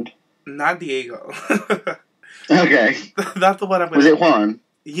another... Not Diego. Okay. That's the one I'm gonna... Was it Juan?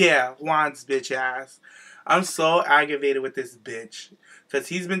 Yeah, Juan's bitch ass. I'm so aggravated with this bitch. Because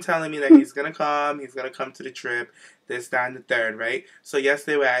he's been telling me that he's going to come to the trip, this, that, and the third, right? So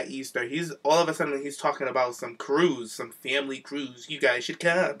yesterday we're at Easter. All of a sudden he's talking about some cruise, some family cruise. You guys should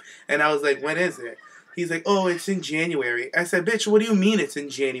come. And I was like, when is it? He's like, oh, it's in January. I said, bitch, what do you mean it's in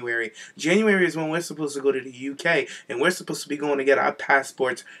January? January is when we're supposed to go to the UK, and we're supposed to be going to get our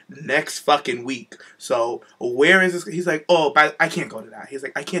passports next fucking week. So where is this? He's like, oh, but I can't go to that. He's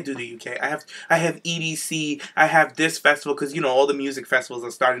like, I can't do the UK. I have EDC. I have this festival because, you know, all the music festivals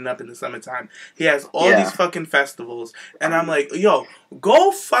are starting up in the summertime. He has all these fucking festivals, and I'm like, yo,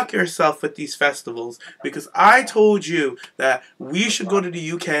 go fuck yourself with these festivals because I told you that we should go to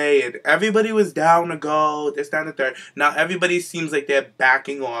the UK, and everybody was down to go, this, that, and the third. Now everybody seems like they're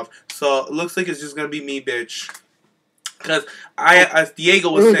backing off. So it looks like it's just going to be me, bitch. Because as Diego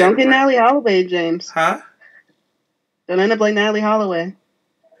was saying... Don't get Natalie Holloway, James. Huh? Don't end up like Natalie Holloway.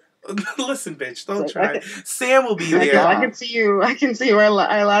 Listen, bitch, don't try. Sam will be there. I can see you. I can see where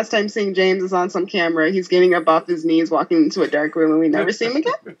our last time seeing James is on some camera. He's getting up off his knees, walking into a dark room, and we never see him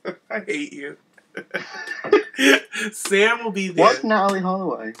again. I hate you. Sam will be there. What's Natalie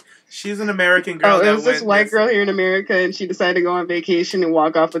Holloway? She's an American girl. Oh, it was this white girl here in America, and she decided to go on vacation and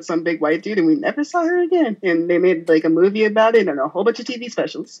walk off with some big white dude, and we never saw her again. And they made like a movie about it and a whole bunch of TV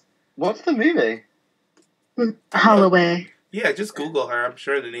specials. What's the movie? Holloway. Yeah, just Google her. I'm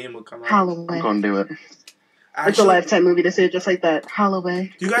sure the name will come up. Holloway. I'm gonna do it. It's a Lifetime movie to say it just like that.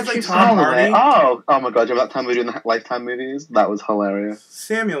 Holloway. Do you guys like Tom Hardy? Oh my god, you remember that time we were doing the Lifetime movies? That was hilarious.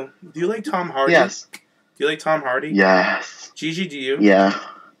 Samuel, do you like Tom Hardy? Yes. Do you like Tom Hardy? Yes. Gigi, do you? Yeah.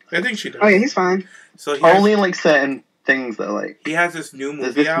 I think she does. Oh yeah, he's fine. So only in like certain things that like. He has this new movie.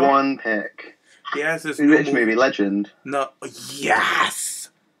 There's this out. one pick. He has this new movie, Legend. No, yes,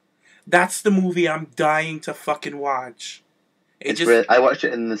 that's the movie I'm dying to fucking watch. I watched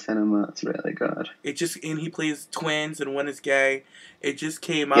it in the cinema. It's really good. And he plays twins, and one is gay. It just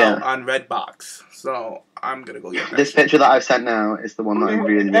came out on Redbox, so I'm gonna go get that. This picture that I've sent now is the one that I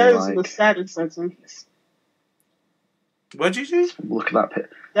really like. That is the saddest sentence. What, Gigi? Look at that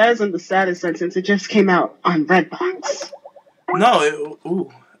picture. That isn't the saddest sentence. It just came out on Redbox. No,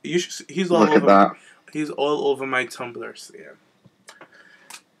 you should. He's all Look over. At that. He's all over my Tumblr. Yeah,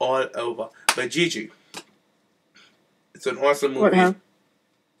 all over. But Gigi, it's an awesome movie. What?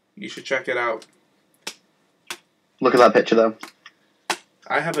 You should check it out. Look at that picture, though.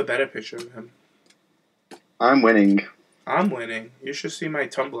 I have a better picture of him. I'm winning. I'm winning. You should see my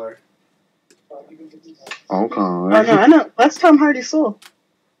Tumblr. Okay. Oh no, I know. That's Tom Hardy's soul.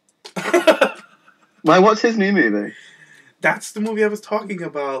 Why? What's his new movie? That's the movie I was talking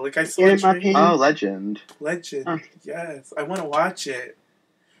about. Like I saw Yeah, it. my pain. Oh, Legend. Legend. Oh. Yes, I want to watch it.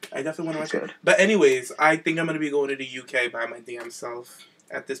 I definitely want to watch Good. it. But anyways, I think I'm gonna be going to the UK by my damn self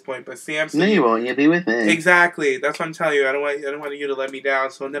at this point. But Sam, No, you won't. You'll be with me. Exactly. That's what I'm telling you. I don't want you to let me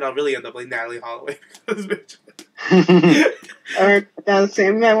down. So then I'll really end up like Natalie Holloway. Or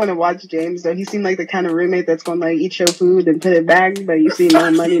Sam, you might want to watch James though. He seemed like the kind of roommate that's gonna like eat your food and put it back, but you see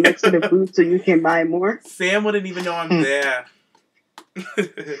no money next to the food, so you can buy more. Sam wouldn't even know I'm there.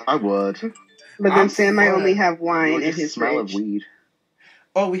 I would. But then Sam might only have wine in his smell fridge. of weed.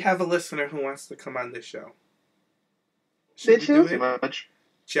 Oh, we have a listener who wants to come on this show. Did you? Too much.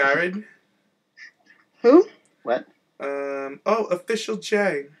 Jared? Who? What? Official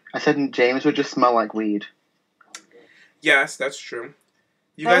J. I said James would just smell like weed. Yes, that's true.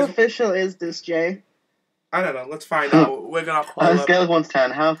 How official is this, Jay? I don't know. Let's find out. We're gonna call On a up. scale of 1 to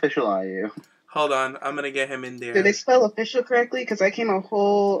 10, how official are you? Hold on, I'm gonna get him in there. Do they spell official correctly? Because I came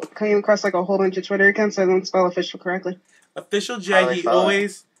across like a whole bunch of Twitter accounts that don't spell official correctly. Official J, he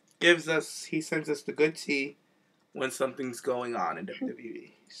always he sends us the good tea when something's going on in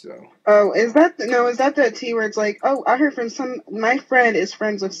WWE. So. Oh, is that the tea where it's like, oh, I heard from my friend is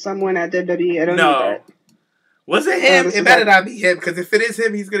friends with someone at WWE. I don't know that. Was it him? It better not be him, because if it is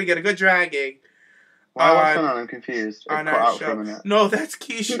him, he's gonna get a good dragging. What's going on? I'm confused. On our show. No, that's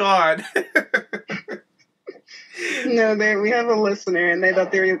Keyshawn. No, we have a listener, and they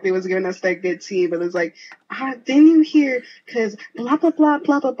thought they was giving us that good tea, but it's like, didn't you hear? Because blah blah blah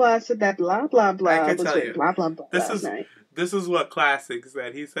blah blah blah said that blah blah blah. I can tell you, blah blah blah. This is what Classic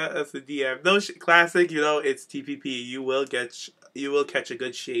said. He sent us a DM. No, Classic, it's TPP. You will catch a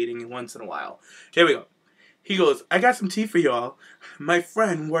good shading once in a while. Here we go. He goes, I got some tea for y'all. My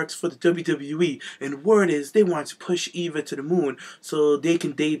friend works for the WWE, and word is they want to push Eva to the moon so they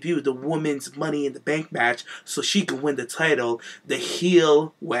can debut the women's Money in the Bank match so she can win the title the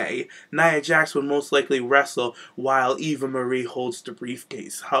heel way. Nia Jax will most likely wrestle while Eva Marie holds the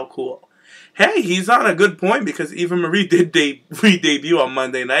briefcase. How cool. Hey, he's on a good point because Eva Marie did re-debut on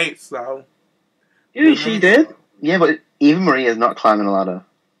Monday night, so. Dude, she did? Yeah, but Eva Marie is not climbing a ladder.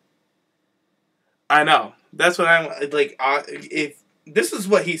 I know. That's what I'm like. If this is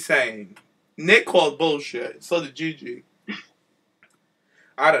what he's saying, Nick called bullshit. So did Gigi.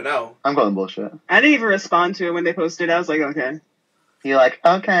 I don't know. I'm calling bullshit. I didn't even respond to it when they posted. I was like, okay. You're like,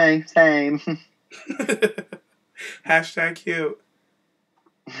 okay, same. Hashtag cute.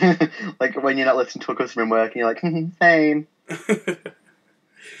 Like when you're not listening to a customer in work, and you're like, same. I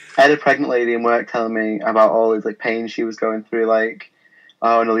had a pregnant lady in work telling me about all these like pain she was going through, like,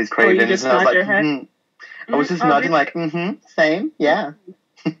 and all these cravings. You just and I was like, your head? I was just nodding like, same, yeah.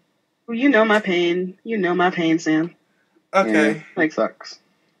 Well, you know my pain. You know my pain, Sam. Okay. Yeah, like, sucks.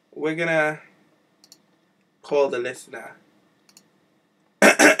 We're gonna call the listener.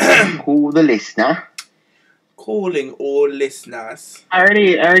 Call the listener. Calling all listeners. I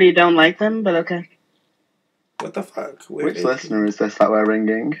already don't like them, but okay. What the fuck? Which listener is this that we're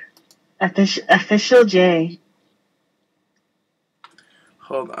ringing? Official J.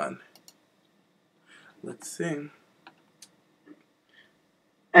 Hold on. Let's see.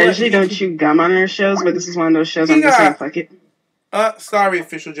 I usually don't chew gum on our shows, but this is one of those shows I'm just saying, fuck it. Sorry,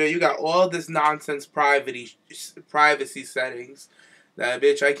 Official J. You got all this nonsense privacy settings. That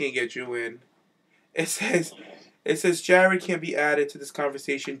bitch, I can't get you in. It says Jared can't be added to this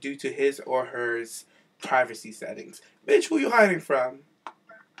conversation due to his or hers privacy settings. Bitch, who you hiding from?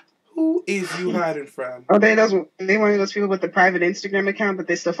 Who is you hiding from? Oh, they one of those people with the private Instagram account, but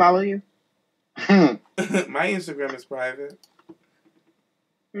they still follow you? My Instagram is private.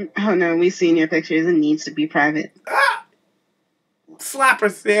 Oh no, we've seen your pictures. It needs to be private. Ah! Slapper,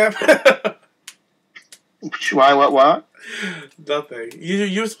 Sam. Why? What? Nothing.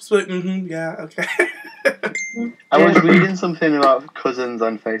 You're supposed to. Yeah. Okay. I was reading something about cousins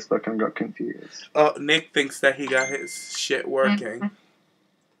on Facebook and got confused. Oh, Nick thinks that he got his shit working.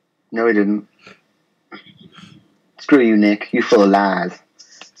 No, he didn't. Screw you, Nick. You full of lies.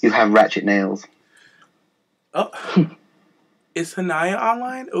 You have ratchet nails. Oh. Is Hanaya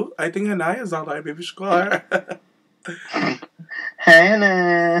online? Oh, I think Hanaya's online. Maybe we should call her.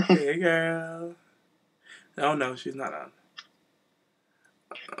 Hannah. Hey, girl. Oh, no, she's not on.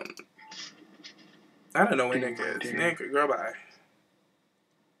 I don't know where Nick is. Nick, girl, bye.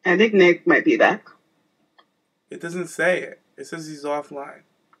 I think Nick might be back. It doesn't say it. It says he's offline.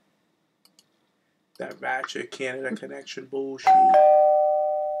 That ratchet Canada connection bullshit.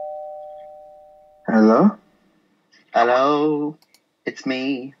 Hello? Hello, it's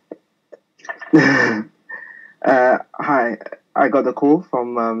me. Hi, I got a call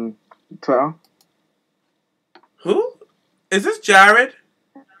from Twitter. Who? Is this Jared?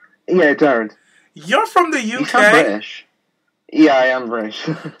 Yeah, Jared. You're from the UK? You sound British. Yeah, I am British.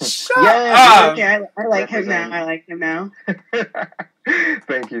 Shut up! Okay, I like him now. I like him now.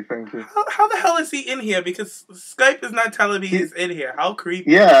 Thank you. How the hell is he in here? Because Skype is not telling me he's in here. How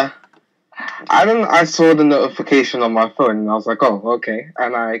creepy. Yeah. I saw the notification on my phone and I was like, oh, okay.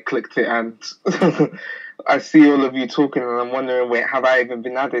 And I clicked it and I see all of you talking and I'm wondering, wait, have I even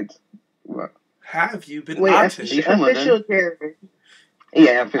been added? But, have you been added? Official Jared.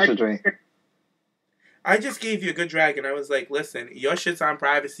 Yeah, official Jared. I just gave you a good dragon. I was like, listen, your shit's on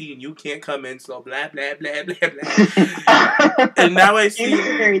privacy and you can't come in, so blah, blah, blah, blah, blah. And now I see... He's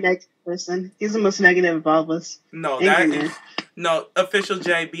a very negative person. He's the most negative of all of us. No, Official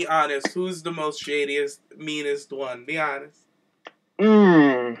J, be honest. Who's the most shadiest, meanest one? Be honest.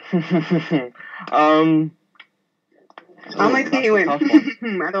 I don't like that you win.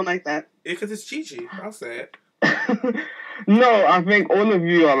 I don't like that. Yeah, because it's Gigi. I'll say it. No, I think all of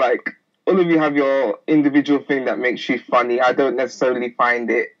you have your individual thing that makes you funny. I don't necessarily find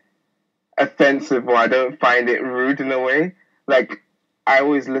it offensive or I don't find it rude in a way. Like, I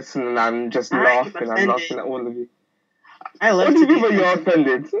always listen and I'm just laughing. I'm laughing at all of you. I love what to do you be mean you're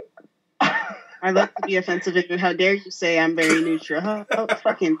offended? I love to be offensive. And how dare you say I'm very neutral? Oh,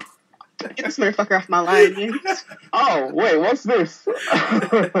 fucking get this motherfucker off my line, dude. Oh, wait, what's this?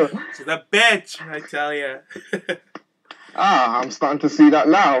 She's a bitch, I tell you. I'm starting to see that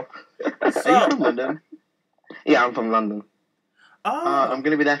now. Are you from London? Yeah, I'm from London. I'm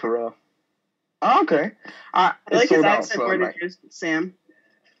going to be there for Raw. Oh, okay. I like his accent more than yours, Sam.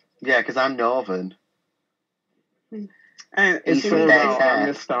 Yeah, because I'm Northern. It's sold out. I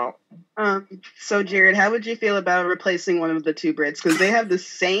missed out. So, Jared, how would you feel about replacing one of the two Brits? Because they have the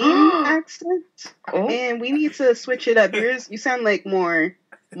same accent, and we need to switch it up. You sound like more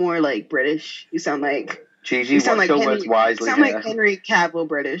like British. You sound like Gigi. You sound like Henry, wisely. You sound like Henry Cavill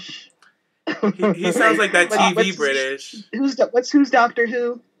British. He sounds like that TV British. Who's Doctor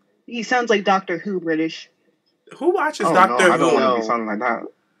Who? He sounds like Doctor Who British. Who watches Doctor Who? I don't want to sound like that.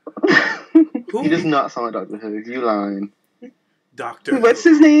 He does not sound like Doctor Who. You lying. Doctor Who. What's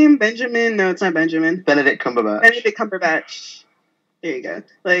his name? Benjamin? No, it's not Benjamin. Benedict Cumberbatch. Benedict Cumberbatch. There you go.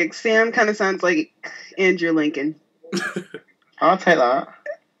 Like, Sam kind of sounds like Andrew Lincoln. I'll take that.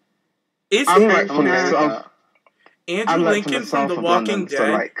 Is he? Andrew Lincoln from The Walking Dead?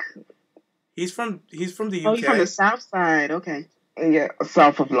 So he's from the UK. Oh, he's from the South Side. Okay. Yeah,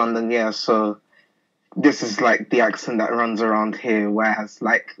 south of London, yeah. So this is like the accent that runs around here, whereas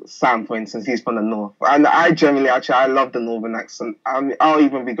like Sam, for instance, he's from the north. And I generally, I love the northern accent. I'll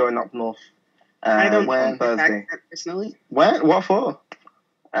even be going up north I don't on Thursday. Personally. When? What for?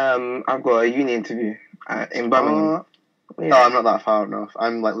 I've got a uni interview in Birmingham. Yeah. Oh, I'm not that far enough.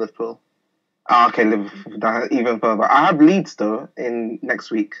 I'm like Liverpool. Oh, okay, Liverpool. Even further. I have Leeds though in next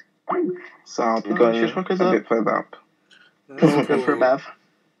week, so I'll be going a bit further up. Good for a Bev.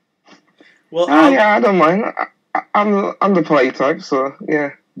 Well, yeah, I don't mind. I'm the party type, so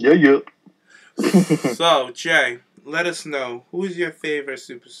yeah. Yeah. So, Jay, let us know, who's your favorite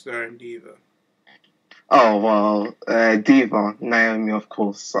superstar and diva? Oh, well, diva, Naomi, of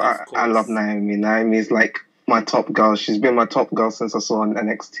course. I love Naomi. Naomi is like my top girl. She's been my top girl since I saw her on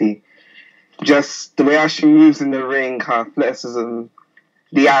NXT. Just the way how she moves in the ring, her athleticism,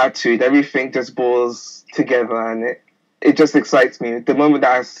 the attitude, everything just balls together, and it just excites me. The moment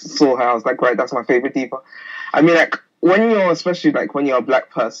that I saw her, I was like, right, that's my favorite diva. I mean, like, especially like when you're a black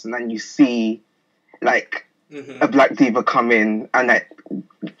person and you see like a black diva come in, and like,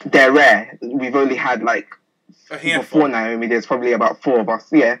 they're rare. We've only had like before Naomi, there's probably about 4 of us.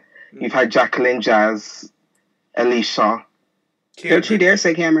 Yeah, you've had Jacqueline, Jazz, Alicia. Cameron. Don't you dare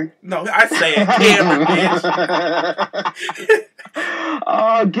say Cameron. No, I say it,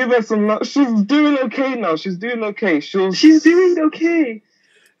 Cameron. Give her some love. She's doing okay now. She's doing okay. She's doing okay.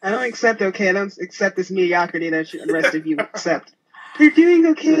 I don't accept okay. I don't accept this mediocrity that the rest of you accept. You're doing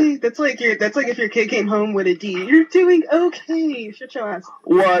okay. That's like if your kid came home with a D. You're doing okay. Shut your ass.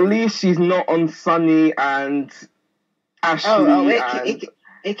 Well, at least she's not on Sunny and Ashley.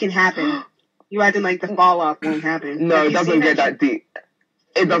 It can happen. You acting like the fall off won't happen. No, it doesn't get that deep.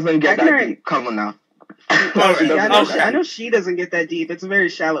 It doesn't get that deep. Come on now. I know she doesn't get that deep. It's a very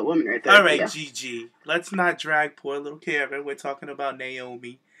shallow woman right there. All right, Gigi. Let's not drag poor little Karen. We're talking about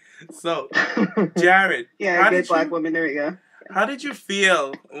Naomi. So, Jared. Yeah, good black woman. There we go. How did you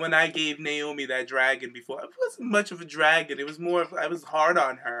feel when I gave Naomi that dragon before? It wasn't much of a dragon. It was more of, I was hard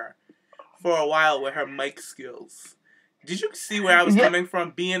on her for a while with her mic skills. Did you see where I was coming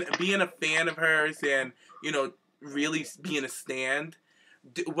from? Being a fan of hers and, you know, really being a stand.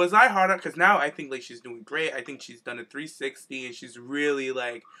 Was I hard on? Because now I think like she's doing great. I think she's done a 360 and she's really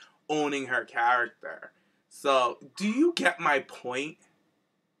like owning her character. So, do you get my point?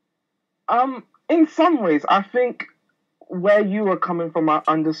 In some ways, I think where you were coming from, I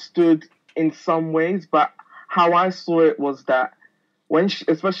understood in some ways, but how I saw it was that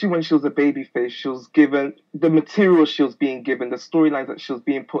especially when she was a babyface, she was given the material she was being given, the storylines that she was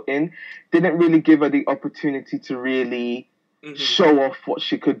being put in, didn't really give her the opportunity to really show off what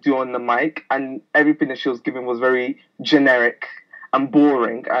she could do on the mic, and everything that she was given was very generic and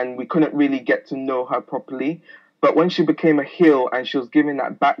boring, and we couldn't really get to know her properly. But when she became a heel and she was given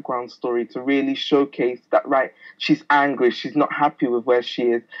that background story to really showcase that, right, she's angry, she's not happy with where she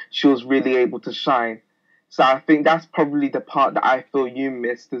is, she was really able to shine. So I think that's probably the part that I feel you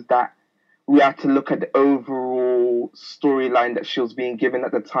missed, is that we had to look at the overall storyline that she was being given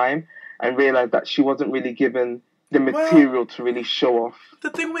at the time and realize that she wasn't really given the material to really show off. The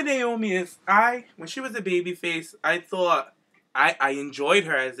thing with Naomi is, when she was a babyface, I thought I enjoyed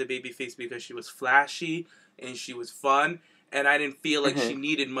her as a babyface because she was flashy and she was fun, and I didn't feel like she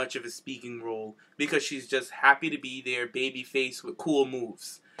needed much of a speaking role because she's just happy to be there, babyface with cool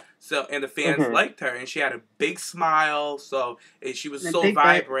moves. So, and the fans liked her, and she had a big smile, so and she was so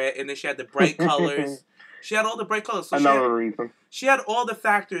vibrant, and then she had the bright colors. She had all the bright colors. So she had all the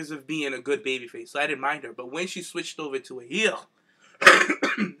factors of being a good babyface, so I didn't mind her. But when she switched over to a heel,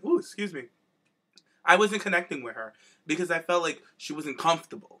 ooh, excuse me, I wasn't connecting with her because I felt like she wasn't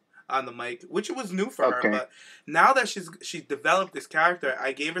comfortable on the mic, which was new for her. But now that she's developed this character,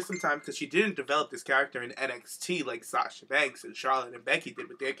 I gave her some time because she didn't develop this character in NXT like Sasha Banks and Charlotte and Becky did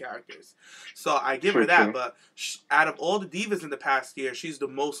with their characters. So I give her that. But out of all the divas in the past year, she's the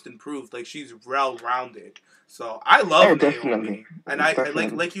most improved. Like, she's well-rounded. So I love Naomi. And I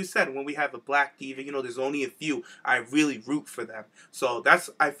like you said, when we have a black diva, you know, there's only a few. I really root for them. So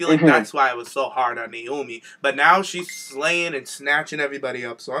I feel like that's why I was so hard on Naomi. But now she's slaying and snatching everybody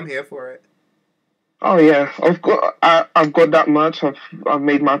up. So I'm here for it. Oh yeah, I've got that merch. I've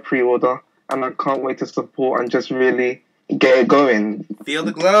made my pre-order, and I can't wait to support and just really get it going. Feel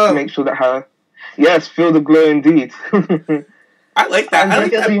the glow. Make sure that feel the glow indeed. I like that. I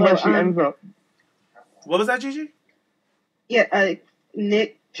like that. Where she ends up. What was that, Gigi? Yeah,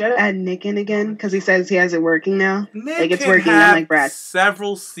 Nick. Should I add Nick in again? Because he says he has it working now. Nick like it's can working. Have I'm like Brad.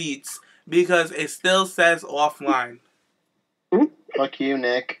 Several seats because it still says offline. Fuck you,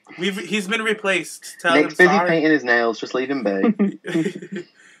 Nick. He's been replaced. Nick's busy painting his nails. Just leave him be.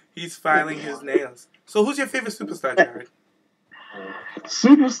 He's filing his nails. So who's your favorite superstar, Jared?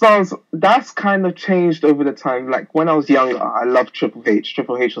 Superstars, that's kind of changed over the time. Like, when I was younger, I loved Triple H.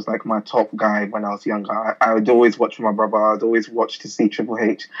 Triple H was like my top guy when I was younger. I would always watch with my brother. I would always watch to see Triple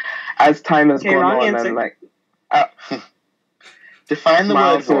H. As time has gone on, answer. And like... define the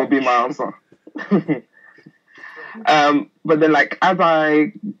word. Will be my answer. But then, like, as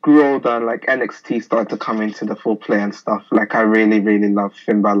I grew older, like, NXT started to come into the full play and stuff. Like, I really, really love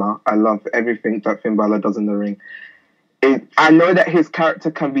Finn Balor. I love everything that Finn Balor does in the ring. I know that his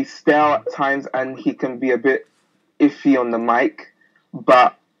character can be stale at times and he can be a bit iffy on the mic,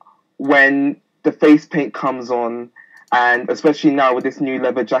 but when the face paint comes on, and especially now with this new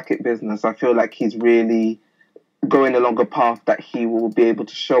leather jacket business, I feel like he's really going along a path that he will be able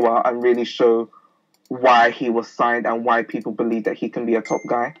to show out and really show why he was signed and why people believe that he can be a top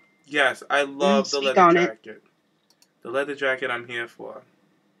guy. Yes, I love the leather jacket. The leather jacket I'm here for.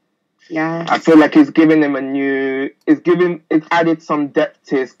 Yeah, I feel like it's given him it's added some depth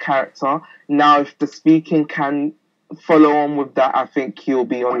to his character. Now, if the speaking can follow on with that, I think he'll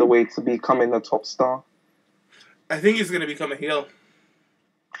be on the way to becoming a top star. I think he's going to become a heel.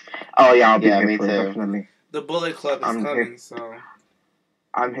 Oh yeah, I'll be me here for too. it, definitely. The Bullet Club is coming, so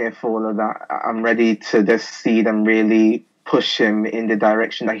I'm here for all of that. I'm ready to just see them really push him in the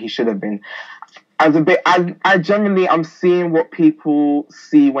direction that he should have been. I'm seeing what people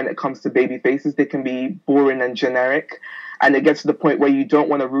see when it comes to baby faces. They can be boring and generic, and it gets to the point where you don't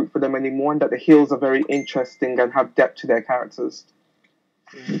want to root for them anymore, and that the heels are very interesting and have depth to their characters.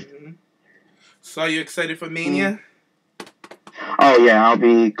 Mm-hmm. So are you excited for Mania? Oh yeah, I'll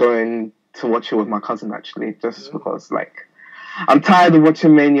be going to watch it with my cousin, actually, just because, like, I'm tired of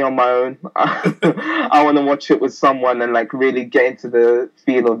watching Mania on my own. I want to watch it with someone and, like, really get into the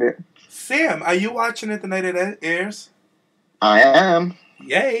feel of it. Sam, are you watching it the night it airs? I am.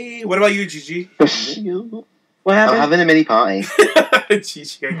 Yay! What about you, Gigi? What happened? I'm having a mini party.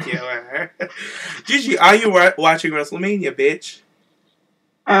 Gigi, I can't wait. Gigi, are you watching WrestleMania, bitch?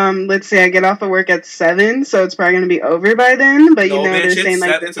 Let's see, I get off of work at 7, so it's probably going to be over by then. But No, bitch, they're saying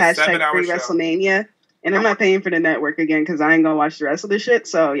like it's this a 7-hour #free show. WrestleMania, and I'm not paying for the network again because I ain't gonna watch the rest of the shit.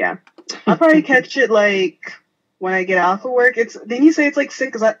 So yeah, I'll probably catch it like when I get off of work. Didn't you say it's like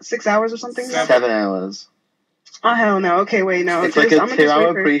 6 hours or something? 7 hours. Oh hell no! Okay, wait, no. It's like a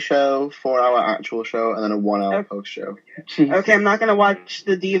 2-hour pre-show, 4-hour actual show, and then a 1-hour post-show. Okay, I'm not gonna watch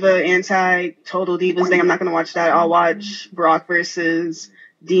the Diva Total Divas thing. I'm not gonna watch that. I'll watch Brock versus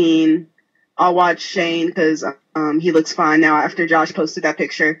Dean. I'll watch Shane because he looks fine now after Josh posted that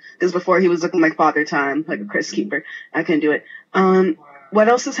picture. Because before he was looking like Father Time, like a Chris Keeper. I couldn't do it. What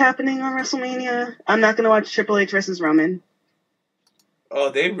else is happening on WrestleMania? I'm not gonna watch Triple H versus Roman. Oh,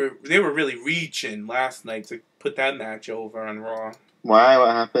 they were really reaching last night to put that match over on Raw. Why?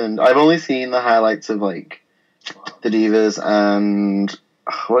 What happened? I've only seen the highlights of like the Divas and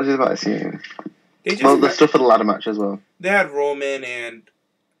what was it about seeing? The stuff for the ladder match as well. They had Roman and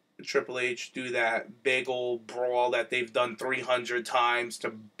Triple H do that big old brawl that they've done 300 times to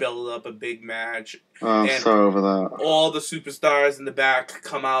build up a big match. Oh, I'm so over that. All the superstars in the back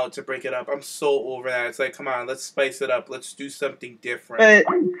come out to break it up. I'm so over that. It's like, come on, let's spice it up. Let's do something different.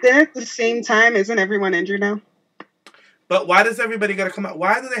 But then at the same time, isn't everyone injured now? But why does everybody gotta come out?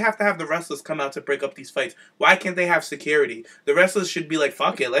 Why do they have to have the wrestlers come out to break up these fights? Why can't they have security? The wrestlers should be like,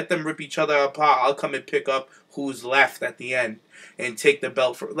 fuck it, let them rip each other apart. I'll come and pick up who's left at the end and take the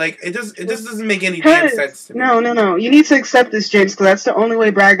belt for. Like, it just doesn't make any damn sense to me. No. You need to accept this, James, because that's the only way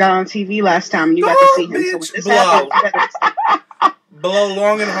Brad got on TV last time and you got to see him. Bitch, so when this happens, blow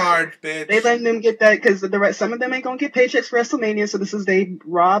long and hard, bitch. They letting them get that because some of them ain't gonna get paychecks for WrestleMania, so this is they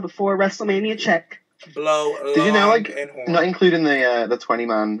Raw before WrestleMania check. Blow. Did you know, like, not including the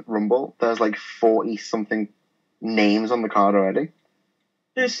 20-man Rumble, there's like 40-something names on the card already?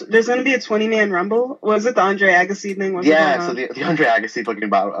 There's going to be a 20-man Rumble? Was it the Andre Agassi thing? So the Andre Agassi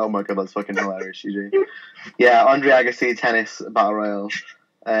fucking battle. Oh my god, that's fucking hilarious, GG. Yeah, Andre Agassi tennis battle royal.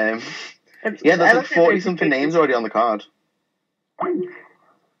 There's like 40-something names already on the card. I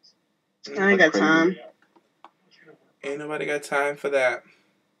ain't got time. Ain't nobody got time for that.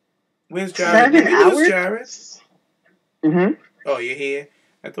 Where's Jared? 7 hours? Lose Jared? Mm-hmm. Oh, you're here?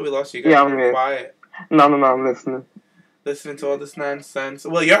 I thought we lost you guys. Yeah, I'm here. Quiet. No, I'm listening. Listening to all this nonsense.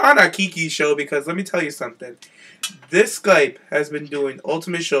 Well, you're on our Kiki show because let me tell you something. This Skype has been doing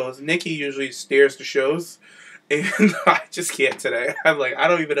ultimate shows. Nikki usually steers the shows. And I just can't today. I'm like, I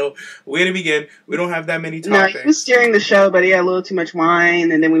don't even know where to begin. We don't have that many topics. No, he was steering the show, but he had a little too much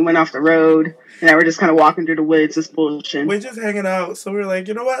wine, and then we went off the road, and now we're just kind of walking through the woods. It's bullshit. We're just hanging out. So we're like,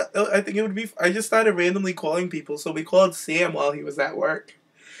 you know what? I think it would be... I just started randomly calling people. So we called Sam while he was at work.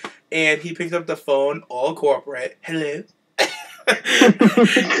 And he picked up the phone, all corporate. Hello.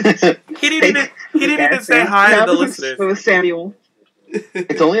 he didn't even say hi to the listeners. It was Samuel.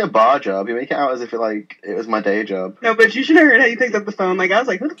 It's only a bar job. You make it out as if it was my day job. No, but you should have heard how you picked up the phone. Like, I was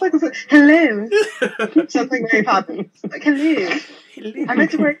like, who the fuck is it? Hello. Something Mary Poppins. Like, hello. I'm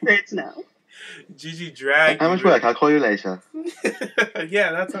at work grades now. Gigi dragged. How much work? I'll call you later.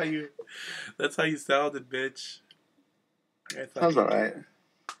 Yeah, that's how you sounded, bitch. Sounds alright.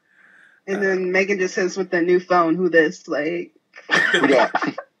 And then Megan just says with the new phone, who this? Like. Yeah.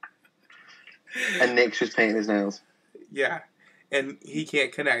 And Nick's just painting his nails. Yeah. And he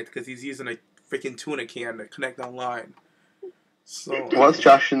can't connect because he's using a freaking tuna can to connect online. So what's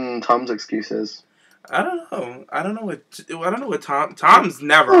Josh and Tom's excuses? I don't know what Tom's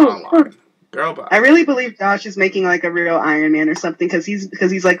never online. Girl, bye. I really believe Josh is making like a real Iron Man or something because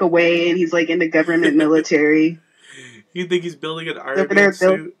he's like away and he's like in the government military. You think he's building an Iron Man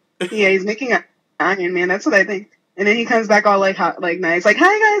suit? Yeah, he's making an Iron Man. That's what I think. And then he comes back all like hot, like nice, like,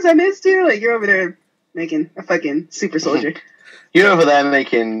 "Hi guys, I missed you." Like you're over there making a fucking super soldier. You're over there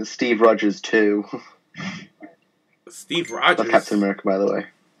making Steve Rogers too. Steve Rogers? Of Captain America, by the way.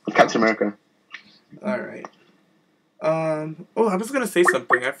 Of Captain America. Alright. I was going to say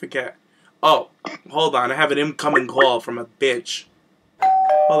something. I forget. Oh, hold on. I have an incoming call from a bitch.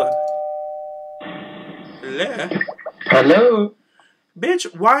 Hold on. Hello? Hello?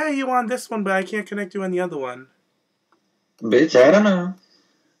 Bitch, why are you on this one, but I can't connect you on the other one? Bitch, I don't know.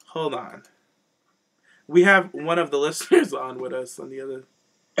 Hold on. We have one of the listeners on with us on the other.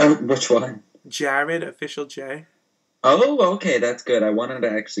 Oh, which one? Jared, Official J. Oh, okay, that's good. I wanted to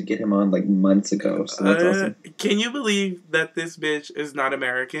actually get him on like months ago, so that's awesome. Can you believe that this bitch is not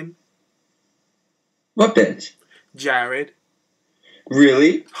American? What bitch? Jared.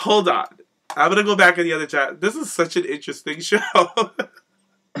 Really? Hold on. I'm gonna go back in the other chat. This is such an interesting show. What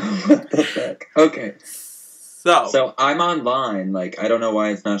the fuck? Okay. So I'm online. Like, I don't know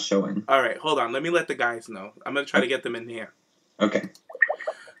why it's not showing. All right, hold on. Let me let the guys know. I'm gonna try to get them in here. Okay.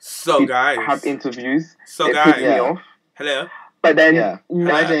 So guys, have interviews. So it guys, pissed me off. Hello. But then,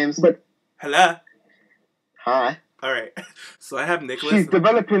 Hi James. But hello. Hi. All right. So I have Nicholas. She's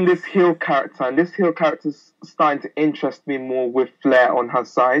developing this heel character, and this heel character's starting to interest me more with Flair on her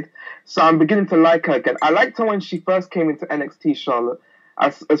side. So I'm beginning to like her again. I liked her when she first came into NXT, Charlotte.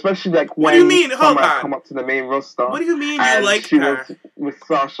 Especially like when what do you mean? Hold Summer on. come up to the main roster. What do you mean you like she her? Was with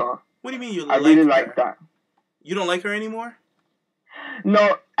Sasha. What do you mean you I like really her? like that. You don't like her anymore?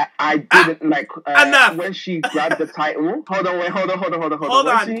 No, I didn't like enough. When she grabbed the title. Hold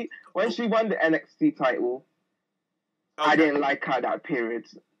on. When she won the NXT title, I didn't like her that period.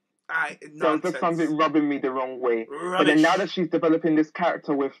 So there's something rubbing me the wrong way. Rubbish. But then now that she's developing this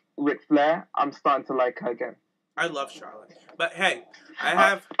character with Ric Flair, I'm starting to like her again. I love Charlotte. But hey,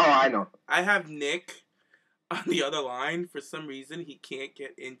 I know. I have Nick on the other line. For some reason, he can't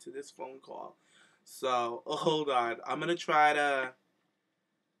get into this phone call. So, hold on. I'm going to try to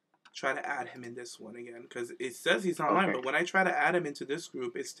add him in this one again. Because it says he's online. Okay. But when I try to add him into this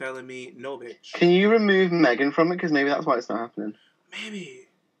group, it's telling me, no, bitch. Can you remove Megan from it? Because maybe that's why it's not happening. Maybe.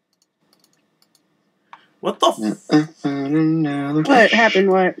 What the What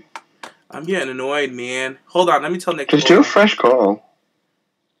happened? What? I'm getting annoyed, man. Hold on, let me tell Nick. Just do a fresh call.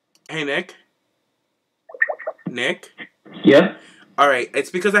 Hey, Nick. Nick? Yeah? Alright, it's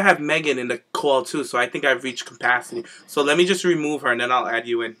because I have Megan in the call, too, so I think I've reached capacity. So let me just remove her, and then I'll add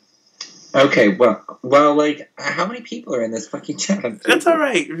you in. Okay, well, like, how many people are in this fucking chat? That's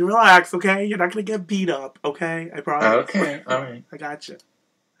alright. Relax, okay? You're not gonna get beat up, okay? I promise. Okay, alright. I gotcha.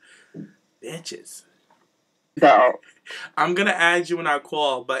 Bitches. No. I'm gonna add you in our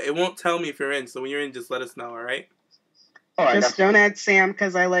call, but it won't tell me if you're in. So when you're in, just let us know. All right? Just don't add Sam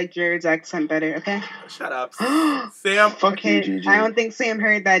because I like Jared's accent better. Okay? Shut up, Sam. Fuck okay. you, Gigi. I don't think Sam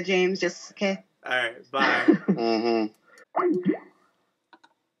heard that, James. Just okay. All right. Bye.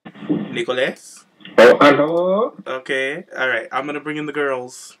 Nicholas. Oh, hello. Okay. All right. I'm gonna bring in the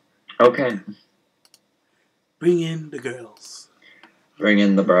girls. Okay. Bring in the girls. Bring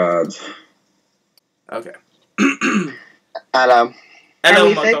in the broads. Okay. Hello. Are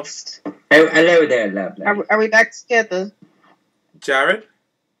we fixed? Oh, hello there, lovely. Are we back together? Jared?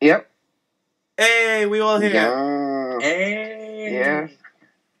 Yep. Hey, we all here. Yeah. Hey. Yeah.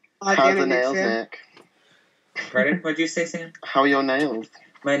 How's the nails, Nick? Pardon? What'd you say, Sam? How are your nails?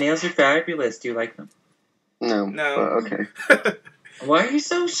 My nails are fabulous. Do you like them? No. No. But okay. Why are you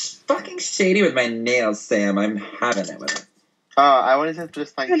so fucking shady with my nails, Sam? I'm having it with it. I wanted to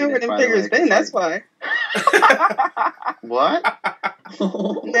just thank you. I don't know where them figures been, that's why. What?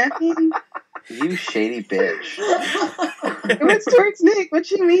 Nothing. You shady bitch. It was towards Nick. What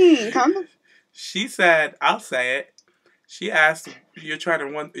you mean? She said, I'll say it. She asked, you're trying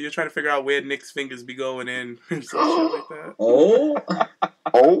to figure out where Nick's fingers be going in or some shit like that. Oh.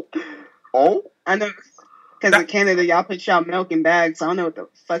 I know. Because in Canada, y'all put y'all milk in bags, so I don't know what the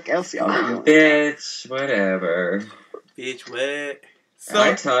fuck else y'all are doing. Bitch, whatever. Bitch, what? So,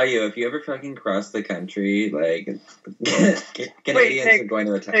 I tell you, if you ever fucking cross the country, like, Canadians Nick, are going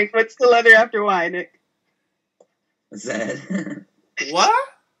to attack. Nick, what's the letter after Y, Nick? Z. What?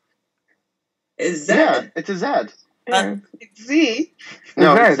 Is Z? Yeah, it's a Z. It's Z.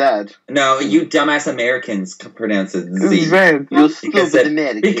 No, it's Z. No, you dumbass Americans pronounce it Z. You're stupid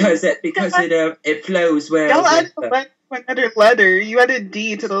American. Because it flows well. Y'all added another letter. You added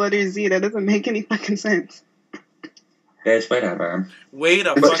D to the letter Z. That doesn't make any fucking sense. Bitch, whatever. Wait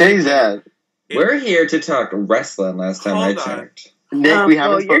a It's JZ. We're here to talk wrestling last time I checked. Nick, we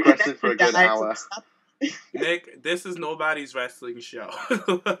haven't spoke wrestling for a good hour. Nick, this is nobody's wrestling show.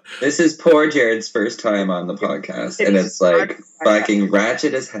 This is poor Jared's first time on the podcast, and it's like fucking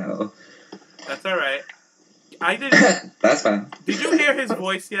ratchet as hell. That's alright. I didn't. That's fine. Did you hear his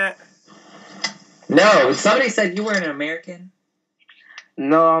voice yet? No, somebody said you were an American.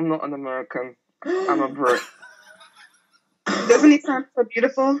 No, I'm not an American. I'm a Brit. Doesn't he sound so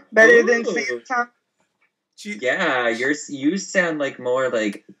beautiful? Better than Sam Tom? Yeah, you sound like more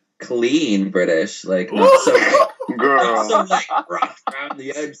like clean British, like not so like, girl, not so like rough around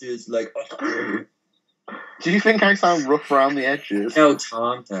the edges, like. Do you think I sound rough around the edges? No,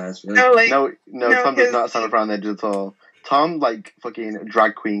 Tom does. Really. No, Tom does not sound rough around the edges at all. Tom like fucking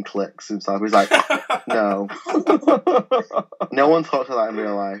drag queen clicks himself. He's like, no, no one talks like that in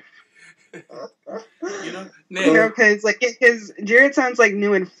real life. Because Jared sounds like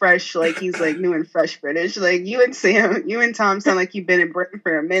new and fresh, like he's like new and fresh British. Like you and Tom sound like you've been in Britain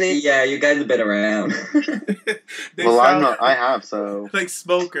for a minute. Yeah, you guys have been around. Well, I'm not. I have so like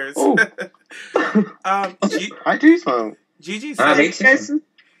smokers. I do smoke. Gigi said,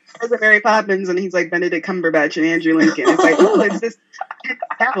 as a Mary Poppins, and he's like Benedict Cumberbatch and Andrew Lincoln. It's like, oh, it's this.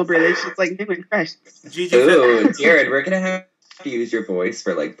 Apple relations like new and fresh. Ooh, Jared, we're gonna have to use your voice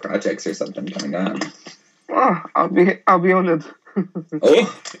for like projects or something coming up. Oh, I'll be honored.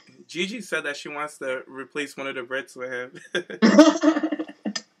 Oh, Gigi said that she wants to replace one of the Brits with him.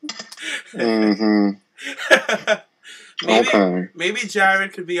 Maybe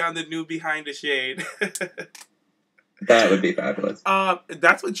Jared could be on the new Behind the Shade. That would be fabulous.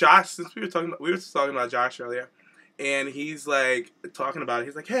 That's what Josh. Since we were talking about Josh earlier, and he's like talking about it.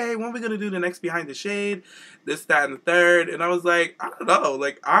 He's like, "Hey, when are we gonna do the next Behind the Shade? This, that, and the third." And I was like, "I don't know.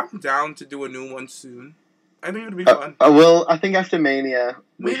 Like, I'm down to do a new one soon. I think it'll be fun." Well, I think after Mania,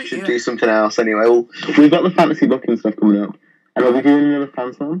 we should do something else anyway. We've got the fantasy booking stuff coming up. And are we doing another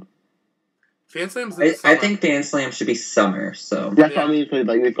fan slam? Fan Slam's I think Fan Slam should be summer, so. That's what I mean.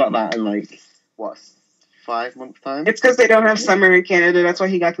 Like, we've got that in, like, what, 5 months' time? It's because they don't have summer in Canada. That's why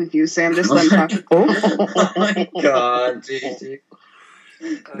he got confused, Sam. Just let him talk. Oh my god, Gigi.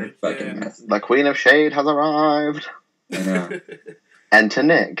 Fucking mess. The Queen of Shade has arrived. I know. Enter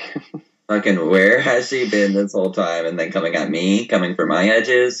Nick. Fucking, where has she been this whole time? And then coming at me, coming for my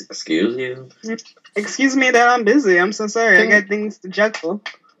edges. Excuse you. Excuse me that I'm busy. I'm so sorry. I got things to juggle.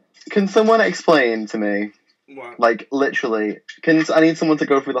 Can someone explain to me? What? Like, literally, I need someone to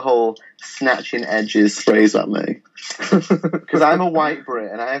go through the whole snatching edges phrase at me. Because I'm a white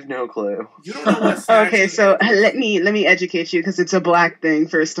Brit and I have no clue. You don't know what snatching Okay, so let me educate you because it's a black thing,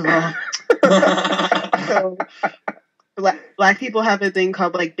 first of all. So, black people have a thing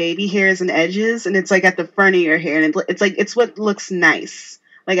called like baby hairs and edges, and it's like at the front of your hair, and it's what looks nice,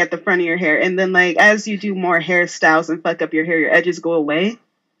 like at the front of your hair. And then like as you do more hairstyles and fuck up your hair, your edges go away,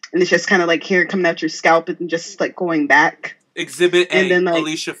 and it's just kind of like hair coming out your scalp and just like going back. Exhibit A, and then, like,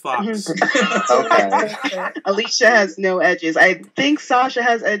 Alicia Fox. Okay. Alicia has no edges. I think Sasha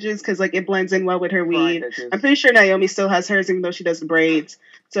has edges because like it blends in well with her weave. I'm pretty sure Naomi still has hers, even though she does the braids.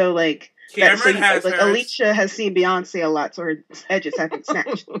 So like. Cameron has like hers. Alicia has seen Beyonce a lot, so her edges have been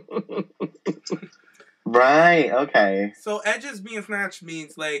snatched. Right, okay. So edges being snatched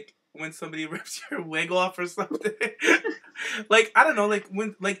means like when somebody rips your wig off or something. Like, I don't know, like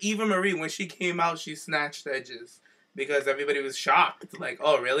when Eva Marie, when she came out, she snatched edges because everybody was shocked. Like,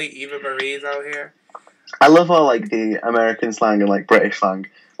 oh really? Eva Marie's out here? I love all like the American slang and like British slang.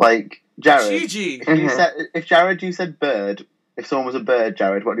 Like Jared. Gigi. If Jared, you said bird. If someone was a bird,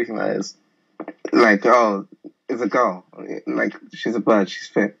 Jared, what do you think that is? Like, oh, it's a girl. Like, she's a bird. She's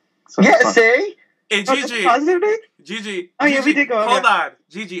fit. So Yeah, see? Hey, Gigi. Gigi. Oh, yeah, we did go. Hold on.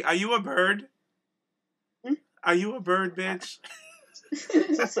 Gigi, are you a bird? Are you a bird, bitch?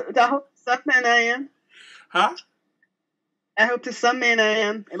 I hope to some man I am. Huh? I hope to some man I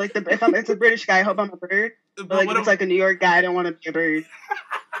am. Like, if it's a British guy, I hope I'm a bird. But like, if it's like a New York guy, I don't want to be a bird.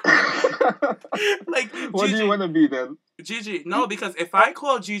 Like, what Gigi, do you want to be then? Gigi, no, because if I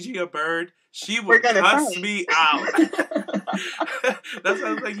call Gigi a bird, she would cuss me out. That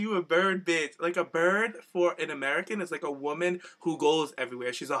sounds like you a bird, bitch. Like a bird for an American is like a woman who goes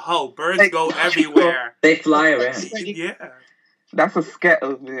everywhere. She's a hoe. Birds like, go everywhere. They fly around. Yeah. That's a scat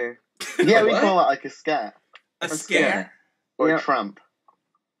over here. Yeah, we call it like a scat. A scare? Or a tramp.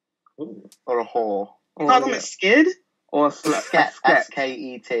 Ooh. Or a whore. Call them a skid? Or a scat.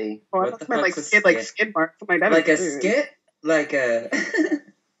 S-K-E-T. Oh, I thought like skid, like skid mark. Like a skit? Like a...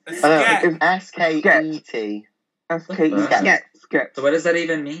 A scat. S-K-E-T. S-K-E-T. Scat. So what does that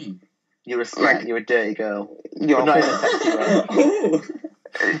even mean? You're a scat. You're a dirty girl. You're not in a sexy way.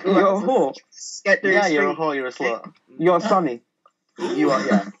 You're a whore. Yeah, you're a whore. You're a slut. You're a Sonny. You are,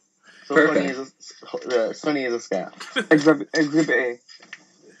 yeah. So Sonny is a scat. Exhibit A.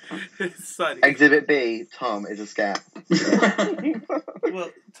 Sonny. Exhibit B, Tom is a scat.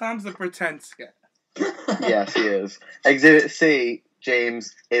 Well, Tom's a pretend scat. Yes, he is. Exhibit C,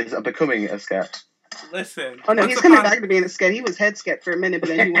 James is becoming a scat. Listen. Oh no, he's coming back to being a scat. He was head scat for a minute, but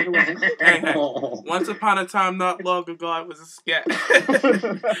then he went away. Hey. Once upon a time, not long ago, I was a scat.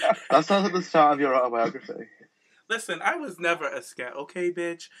 That sounds like the start of your autobiography. Listen, I was never a scat, okay,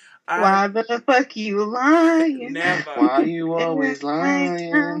 bitch? Why the fuck you lying? Never. Why you always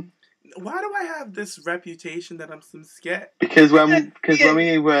lying? Why do I have this reputation that I'm some scat? Because when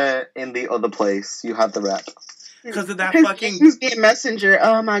we were in the other place, you had the rep. Because of that fucking... He's being messenger.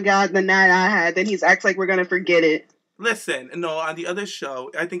 Oh my god, the night I had. Then he's acts like we're gonna forget it. Listen, no, on the other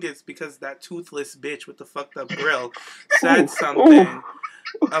show, I think it's because that toothless bitch with the fucked up grill said something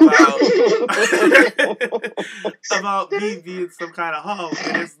about me being some kind of hoe,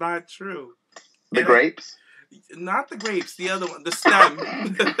 and it's not true. The grapes? Not the grapes, the other one, the stem.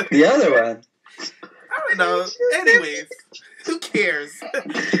 The other one? I don't know. Anyways, who cares?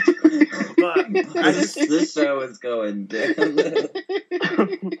 But this show is going down.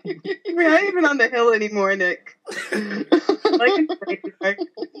 We're not even on the hill anymore, Nick. Like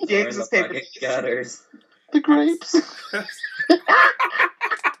James's favorite gutters. The grapes.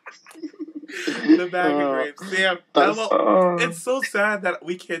 The bag of grapes. Sam, it's so sad that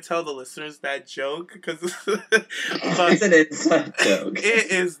we can't tell the listeners that joke because it's an inside joke.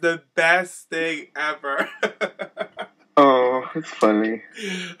 It is the best thing ever. Oh, it's funny.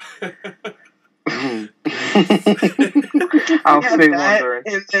 I'll stay wondering.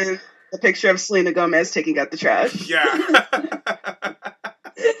 And then a picture of Selena Gomez taking out the trash. Yeah.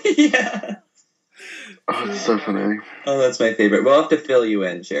 Yeah. Oh, it's so funny. Oh, that's my favorite. We'll have to fill you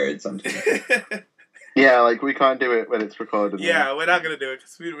in, Jared, sometime. Yeah, like we can't do it when it's recorded. Yeah, we're not gonna do it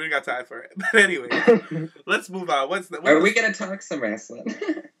because we got time for it. But anyway, let's move on. Are we gonna talk some wrestling?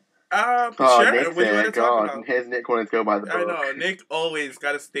 Sure. Nick's What do you want to God. talk about? Here's Nick wanting to go by the book. I know. Nick always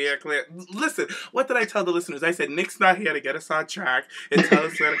got to stay clear. Listen, what did I tell the listeners? I said, Nick's not here to get us on track and tell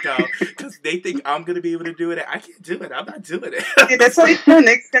us where to go because they think I'm going to be able to do it. I can't do it. I'm not doing it. Yeah, that's why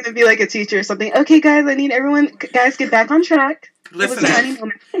Nick's going to be like a teacher or something. Okay, guys, I need everyone, guys, get back on track. Listen,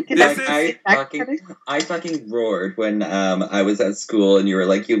 I fucking roared when I was at school and you were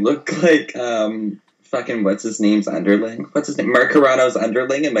like, you look like... fucking what's his name's underling? What's his name? Mark Carano's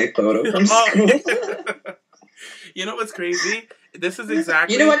underling in my photo from school. You know what's crazy? This is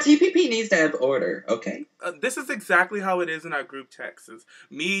exactly... You know what? TPP needs to have order, okay? This is exactly how it is in our group texts.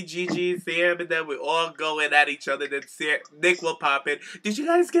 Me, Gigi, Sam, and then we all going at each other. Then Nick will pop in. Did you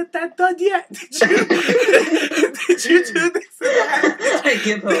guys get that done yet? Did you do this and that? I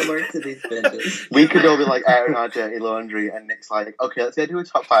give homework to these bitches. We could all be like airing our dirty laundry, and Nick's like, okay, let's go do a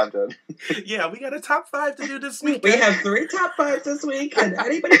top 5 then. Yeah, we got a top 5 to do this week. We have 3 top 5s this week. Can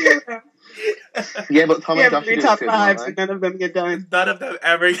anybody get that? Yeah, but Tom and Josh 3 top 5s, and none of them get done. None of them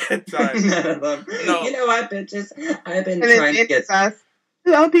ever get done. None of them. No. You know what, bitches? I've been and trying to get...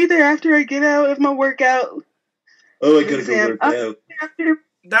 I'll be there after I get out of my workout. Oh, I gotta go work out.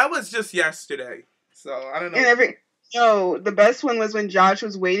 That was just yesterday. So, I don't know. And the best one was when Josh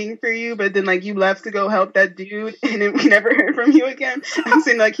was waiting for you, but then, like, you left to go help that dude, and then we never heard from you again. I'm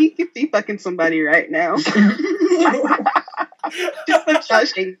saying, like, he could be fucking somebody right now. Just like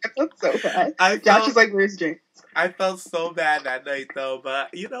Josh hating. I felt so bad. Josh is like, where's James? I felt so bad that night, though,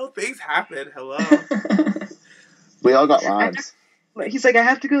 but, things happen. Hello. We all got lives. He's like, I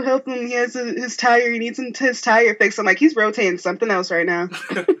have to go help him. He has his tire. He needs his tire fixed. I'm like, he's rotating something else right now.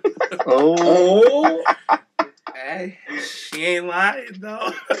 Oh. Hey, she ain't lying,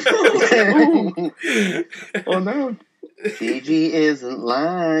 though. Oh, no. Gigi isn't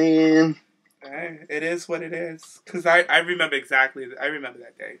lying. It is what it is. Because I remember exactly. I remember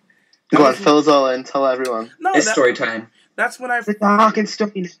that day. Go on, fill us all in. Tell everyone. No, it's story time. That's when I... The Hawkins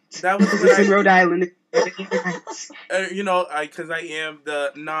story. That was when in Rhode Island. Because I am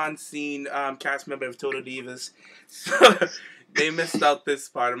the non-scene cast member of Total Divas. So they missed out this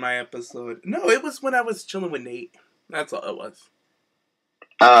part of my episode. No, it was when I was chilling with Nate. That's all it was.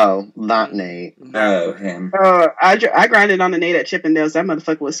 Oh, not Nate. Oh, him. I grinded on the Nate at Chippendales. That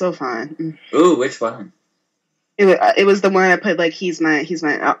motherfucker was so fine. Ooh, which one? It was the one I put like he's my.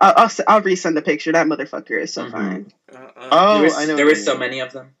 I'll resend the picture. That motherfucker is so fine. I know. There were so many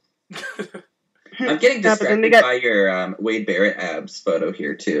of them. I'm getting distracted by your Wade Barrett abs photo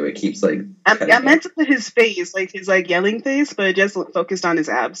here too. It keeps like. I meant to put his face, like his like yelling face, but it just focused on his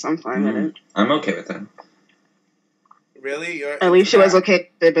abs. So I'm fine with it. I'm okay with that. Really? Alicia was okay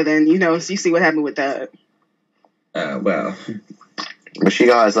with it, but then you see what happened with that. Well, she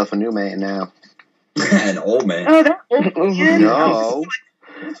got herself a new man now. An old man. Oh, that old man. No.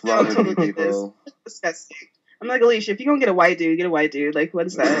 What's wrong with you people? Disgusting. I'm like, Alicia, if you're gonna get a white dude, get a white dude. Like, what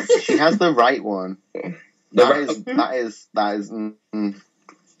is that? She has the right one. That is.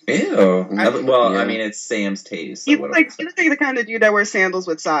 Ew. Well, I mean, it's Sam's taste. So he looks like the kind of dude that wears sandals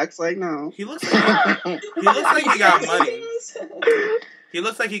with socks. Like, no. He looks like he got money. He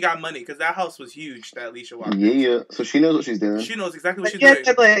looks like he got money because that house was huge that Alicia walked. Yeah. So she knows what she's doing. She knows exactly what she's doing.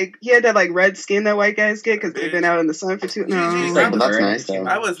 He had that like red skin that white guys get because they've been out in the sun for too long. That's nice though.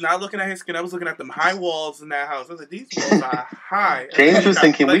 I was not looking at his skin. I was looking at them high walls in that house. I was like, these walls are high. James was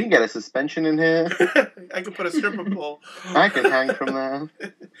thinking, we can get a suspension in here. I could put a stripper pole. I can hang from there.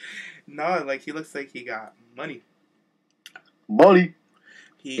 No, like he looks like he got money. Money.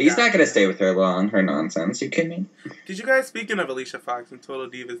 He's not going to stay with her long, her nonsense. You kidding me? Did you guys, speaking of Alicia Fox and Total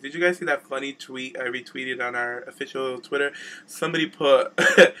Divas, did you guys see that funny tweet I retweeted on our official Twitter? Somebody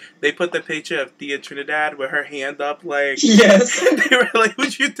they put the picture of Thea Trinidad with her hand up, like... Yes. They were like, who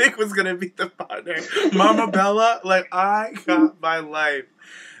do you think was going to be the partner? Mama Bella? Like, I got my life.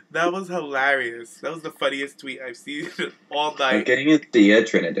 That was hilarious. That was the funniest tweet I've seen all night. I'm getting a Thea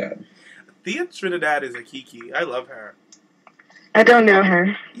Trinidad. Thea Trinidad is a kiki. I love her. I don't know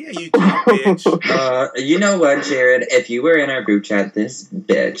her. Yeah, you cute bitch. You know what, Jared? If you were in our group chat, this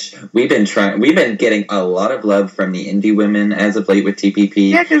bitch, we've been getting a lot of love from the indie women as of late with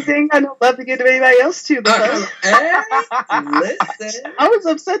TPP. Yeah, because they ain't got no love to give to anybody else too. Listen. I was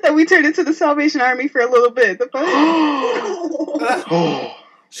upset that we turned into the Salvation Army for a little bit. The fuck?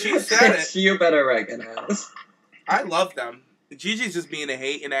 She said it. You better recognize. I love them. Gigi's just being a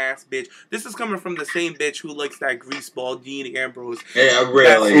hating ass bitch. This is coming from the same bitch who likes that greaseball Dean Ambrose. Yeah,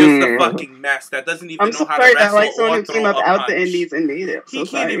 really. That's just a fucking mess. That doesn't even know how to wrestle I like someone or who throw came up a out punch. the indies and made it. He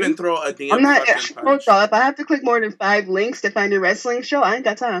can't even throw a damn I'm not. fucking punch. Y'all, if I have to click more than 5 links to find a wrestling show, I ain't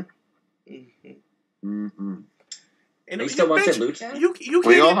got time. Mm-hmm. And you still watching Lucha?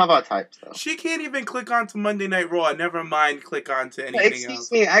 We all have our types, though. She can't even click on to Monday Night Raw. Never mind click on to anything else.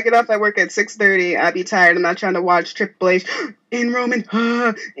 Excuse me, I get off at work at 6:30. I be tired. I'm not trying to watch Triple H in Roman.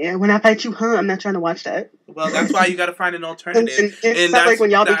 Yeah, when I fight you, I'm not trying to watch that. Well, that's why you got to find an alternative. It's not like when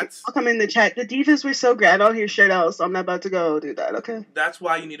y'all come in the chat. The divas were so great. I don't hear shit else, so I'm not about to go do that. Okay. That's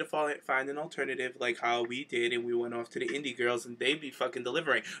why you need to find an alternative, like how we did, and we went off to the indie girls, and they be fucking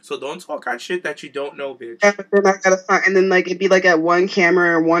delivering. So don't talk on shit that you don't know, bitch. Yeah, but then I gotta find, and then like it'd be like at 1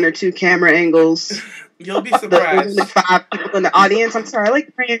 camera or 1 or 2 camera angles. You'll be surprised. The 5 people in the audience. I'm sorry, I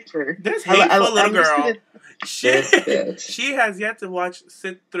like Prancer. This hateful little girl. She has yet to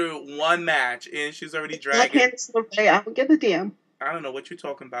sit through 1 match, and she's already dragging. I don't give a damn. I don't know what you're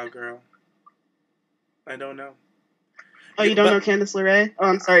talking about, girl. I don't know. Oh, you don't know Candice LeRae? Oh,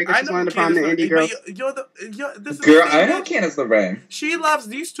 I'm sorry, because she's one of the prominent indie girls. I know Candice LeRae. She loves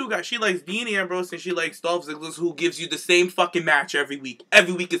these 2 guys. She likes Dean Ambrose and she likes Dolph Ziggler, who gives you the same fucking match every week.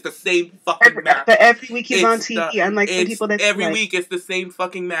 Every week it's the same fucking match. But every week he's on TV, unlike some people that every week it's the same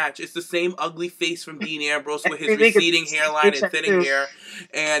fucking match. It's the same ugly face from Dean Ambrose with his receding hairline and thinning hair,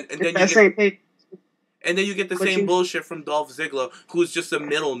 and then you get the same bullshit from Dolph Ziggler, who's just a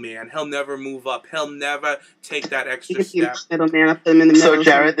middleman. He'll never move up. He'll never take that extra step. So,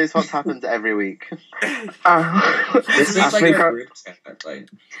 Jared, this what happens every week. This is like a group chat.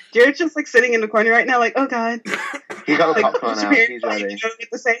 Jared's just like sitting in the corner right now, like, oh god. He got the popcorn out. He's ready.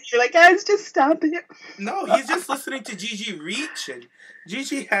 You're like, guys, just stop it. No, he's just listening to Gigi reaching.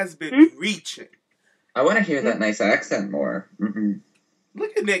 Gigi has been reaching. I want to hear that nice accent more. Mm-mm.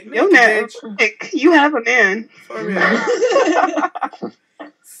 Look at Nick. Nick, you have a man. For real.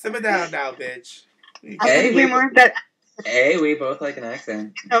 Simmer down now, bitch. Hey, we both like an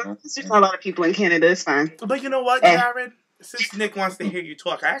accent. No, there's not a lot of people in Canada. It's fine. But you know what, Jared? Since Nick wants to hear you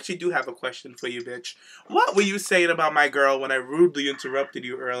talk, I actually do have a question for you, bitch. What were you saying about my girl when I rudely interrupted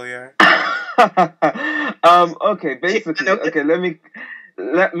you earlier? Okay, basically,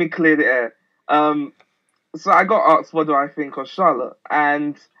 let me clear the air. So I got asked, what do I think of Charlotte?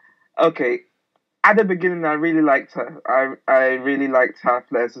 And, okay, at the beginning, I really liked her. I really liked her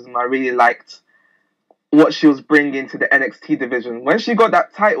athleticism. I really liked what she was bringing to the NXT division. When she got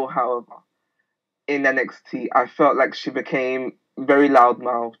that title, however, in NXT, I felt like she became very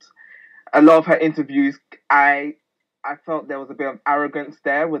loudmouthed. A lot of her interviews, I felt there was a bit of arrogance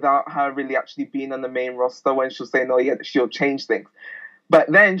there without her really actually being on the main roster when she was saying, oh yeah, she'll change things.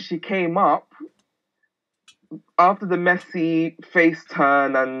 But then she came up after the messy face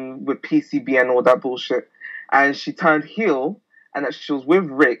turn and with PCB and all that bullshit, and she turned heel, and that she was with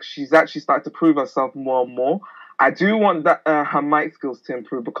Rick, she's actually started to prove herself more and more. I do want that her mic skills to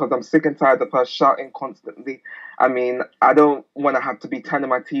improve because I'm sick and tired of her shouting constantly. I mean, I don't want to have to be turning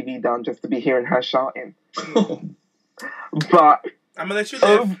my TV down just to be hearing her shouting. But I'm gonna let you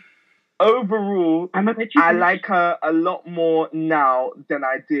live. Overall, I like her a lot more now than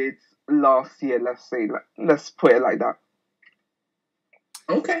I did last year. Let's put it like that.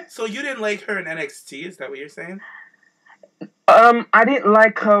 Okay, so you didn't like her in NXT? Is that what you're saying? I didn't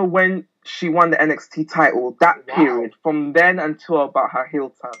like her when she won the NXT title. That period, from then until about her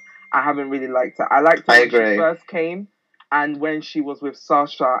heel turn, I haven't really liked her. I liked her when she first came, and when she was with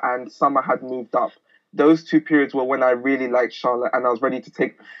Sasha and Summer had moved up. Those 2 periods were when I really liked Charlotte, and I was ready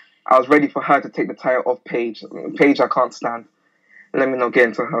for her to take the title off Paige. Paige, I can't stand. Let me not get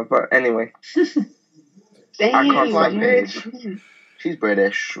into her, but anyway. Dang, I can't like Paige. She's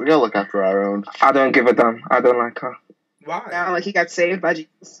British. We gotta look after our own. I don't give a damn. I don't like her. Why? Now, like he got saved by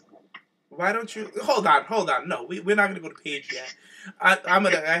Jesus. Why don't you... Hold on. No, we're not going to go to Paige yet. I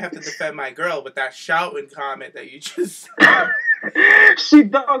have to defend my girl with that shouting comment that you just... She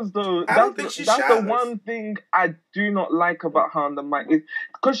does though. I don't think she's that's shallow. the one thing I do not like about her on the mic is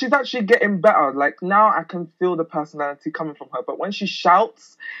because she's actually getting better. Like now, I can feel the personality coming from her. But when she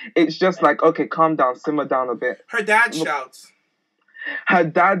shouts, it's just like, okay, calm down, simmer down a bit. Her dad shouts. Her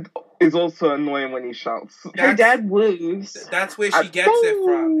dad is also annoying when he shouts. Her dad woos. That's where she gets it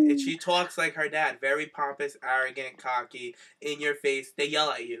from. And she talks like her dad, very pompous, arrogant, cocky, in your face. They yell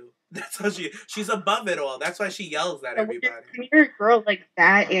at you. That's how she's above it all. That's why she yells at everybody. When you're a girl like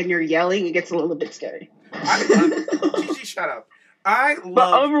that and you're yelling, it gets a little bit scary. Gigi, shut up.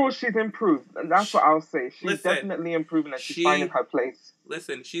 But overall, she's improved. And that's what I'll say. She's definitely improving and she's finding her place.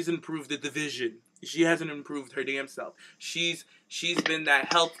 Listen, she's improved the division. She hasn't improved her damn self. She's been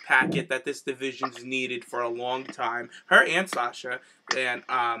that health packet that this division's needed for a long time. Her and Sasha. And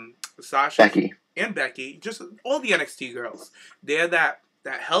Becky. And Becky. Just all the NXT girls. They're that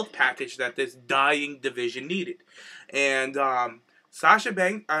health package that this dying division needed. And Sasha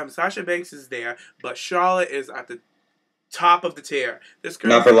Banks is there, but Charlotte is at the top of the tier.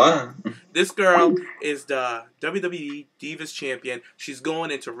 Not for long. This girl is the WWE Divas Champion. She's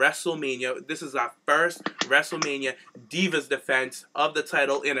going into WrestleMania. This is our first WrestleMania Divas defense of the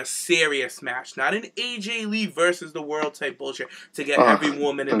title in a serious match. Not an AJ Lee versus the world type bullshit to get every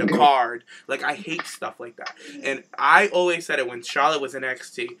woman in the card. Like, I hate stuff like that. And I always said it when Charlotte was in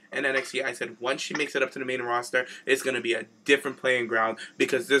NXT, I said once she makes it up to the main roster, it's going to be a different playing ground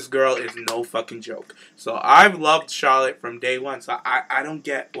because this girl is no fucking joke. So I've loved Charlotte from day one. So I don't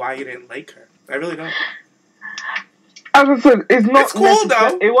get why you didn't like her. I really don't. As I said, it's cool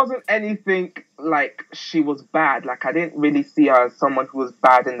though. It wasn't anything like she was bad. Like I didn't really see her as someone who was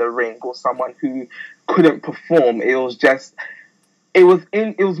bad in the ring or someone who couldn't perform. It was just, it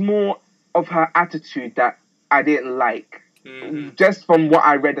was more of her attitude that I didn't like. Mm-hmm. Just from what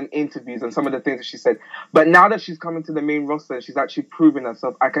I read in interviews and some of the things that she said. But now that she's coming to the main roster and she's actually proving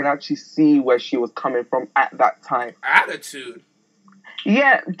herself, I can actually see where she was coming from at that time. Attitude.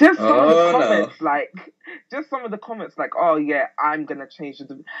 Yeah, just some of the comments, just some of the comments, like, oh yeah, I'm gonna change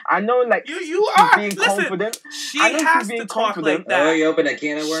the. I know, like you are being confident. She has to talk like that. Oh, you open a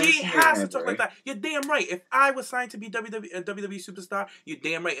can of worms. She has to talk like that. You're damn right. If I was signed to be a WWE superstar, you're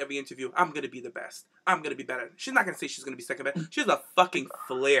damn right. Every interview, I'm gonna be the best. I'm gonna be better. She's not gonna say she's gonna be second best. She's a fucking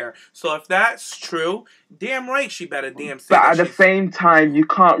flair. So if that's true, damn right, she better damn say. But at the same time, you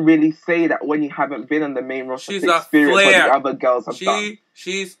can't really say that when you haven't been on the main roster. She's a flair. What the other girls have done.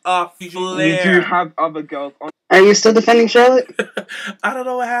 She's a flair. You do have other girls on. Are you still defending Charlotte? I don't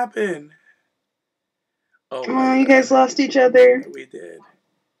know what happened. Oh, come on, you guys lost each other. We did.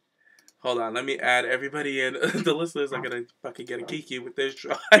 Hold on, let me add everybody in. The listeners are gonna fucking get a kiki with this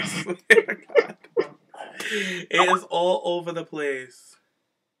show. I swear to God. It is all over the place.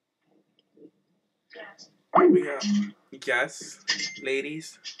 Here we go. Yes,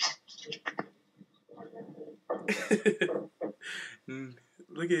 ladies.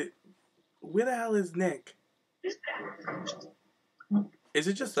 Look at, where the hell is Nick? Is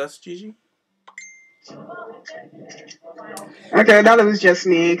it just us, Gigi? Okay, I thought it was just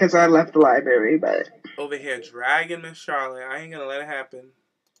me because I left the library, but over here dragging Miss Charlotte. I ain't gonna let it happen.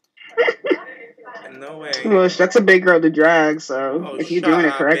 No way. Well, that's a big girl to drag, so if you're doing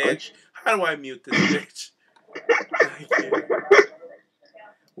it correctly. Bitch. How do I mute this bitch?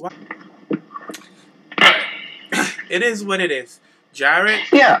 What? It is what it is. Jared?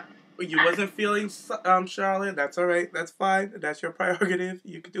 Yeah. You wasn't feeling Charlotte. That's all right. That's fine. That's your prerogative.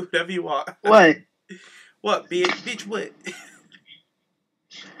 You can do whatever you want. What? What, bitch? What?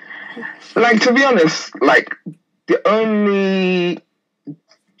 Like, to be honest, like, the only...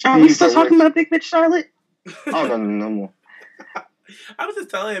 Are we still talking about Big Bitch Charlotte? Oh, no more. I was just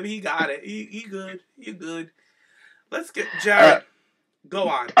telling him he got it. He good. You good. Let's get Jared. Go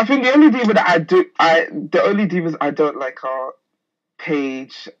on. I think the only diva that the only divas I don't like are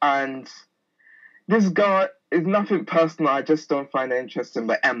Paige and this girl is nothing personal. I just don't find her interesting.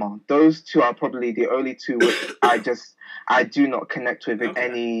 But Emma, those two are probably the only two which I do not connect with in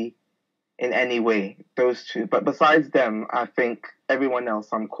any way. Those two. But besides them, I think everyone else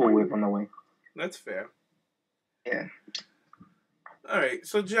I'm cool with on the way. That's fair. Yeah. All right.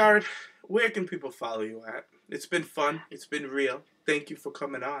 So Jared, where can people follow you at? It's been fun. It's been real. Thank you for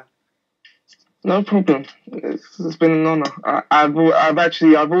coming on. No problem. It's been an honor. I've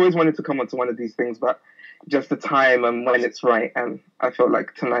always wanted to come onto one of these things, but just the time and when it's right, and I felt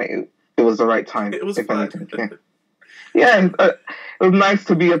like tonight it was the right time. It was fun. Yeah, it was nice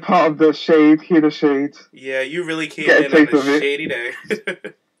to be a part of the shade, hear the shade. Yeah, you really came in on a shady day.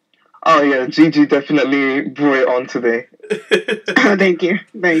 Oh yeah, Gigi definitely brought it on today. Thank you.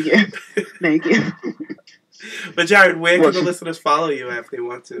 But Jared, where can the listeners follow you if they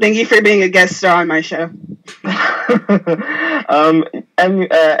want to? Thank you for being a guest star on my show.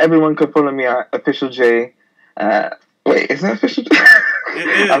 Everyone can follow me at Official J. Wait, is that Official J? It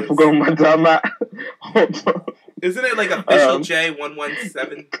is. I forgot my damn at. Isn't it like Official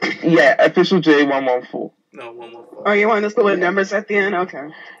J117? Yeah, Official J114. No, 114. Oh, you want us to put numbers at the end? Okay.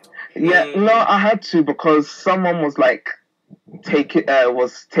 Yeah, no, I had to because someone was like taking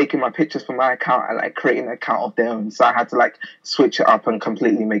my pictures from my account and like creating an account of their own, so I had to like switch it up and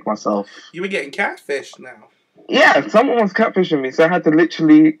completely make myself. You were getting catfished now. Yeah, someone was catfishing me, so I had to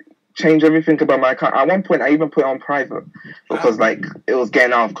literally change everything about my account. At one point, I even put it on private because like it was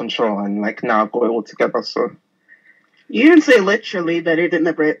getting out of control, and like now I've got it all together. So you didn't say literally better than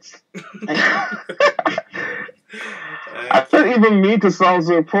the Brits. I don't even mean to sound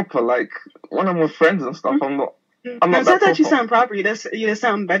so proper. Like one of my friends and stuff, I'm not. It's not that you sound proper. You just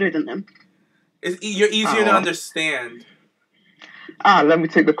sound better than them. You're easier to understand. Let me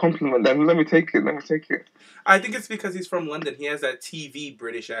take the compliment then. Let me take it. I think it's because he's from London. He has that TV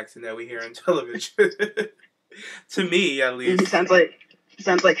British accent that we hear on television. To me, at least. Sounds like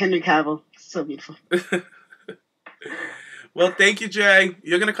Henry Cavill. So beautiful. Well, thank you, Jay.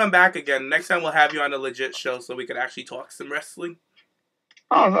 You're going to come back again. Next time we'll have you on a legit show so we could actually talk some wrestling.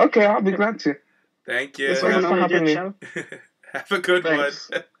 Oh, okay. I'll be glad to. Thank you. This was a legit show. Have a good one.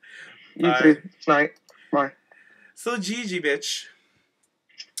 You too. Night. Bye. So, Gigi, bitch,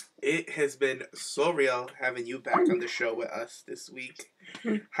 it has been so real having you back on the show with us this week.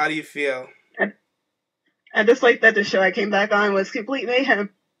 How do you feel? I just like that the show I came back on was complete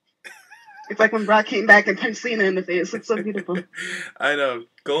mayhem. It's like when Brock came back and punched Cena in the face. It's so beautiful. I know.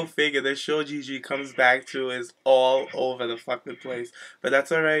 Go figure. The show Gigi comes back to is all over the fucking place. But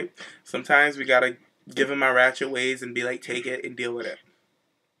that's alright. Sometimes we gotta give him our ratchet ways and be like, take it and deal with it.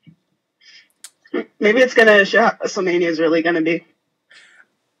 Maybe it's gonna show how WrestleMania is really gonna be.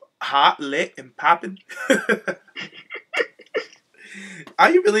 Hot, lit, and popping.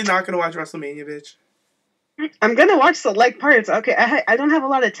 Are you really not gonna watch WrestleMania, bitch? I'm gonna watch select parts. Okay, I don't have a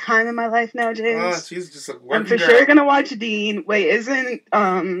lot of time in my life now, James. Oh, she's just a working I'm for girl. sure gonna watch Dean. Wait, isn't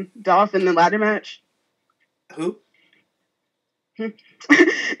Dolph in the ladder match? Who?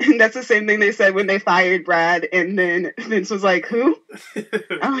 That's the same thing they said when they fired Brad, and then Vince was like, "Who?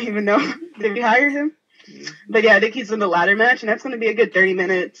 I don't even know. Did we hire him?" But yeah, I think he's in the ladder match, and that's gonna be a good 30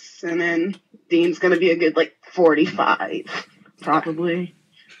 minutes, and then Dean's gonna be a good 45, probably.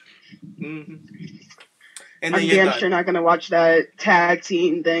 Mm-hmm. And I'm damn sure not gonna watch that tag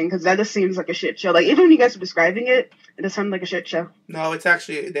team thing because that just seems like a shit show. Like even when you guys were describing it, it just sounded like a shit show. No, it's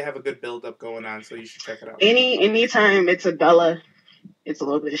actually they have a good build up going on, so you should check it out. Anytime it's a Bella, it's a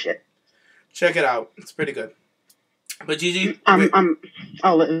little bit of shit. Check it out; it's pretty good. But Gigi,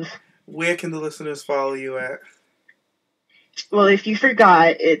 I'll live. Where can the listeners follow you at? Well, if you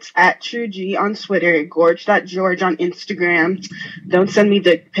forgot, it's at TrueG on Twitter, gorge.george on Instagram. Don't send me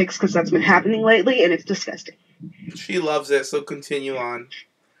dick pics because that's been happening lately, and it's disgusting. She loves it, so continue on.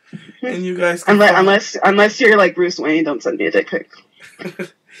 And you guys unless you're like Bruce Wayne, don't send me a dick pic.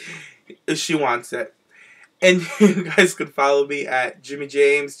 She wants it. And you guys can follow me at Jimmy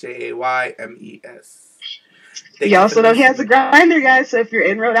James, JAYMES. He also know he has a grinder, guys, so if you're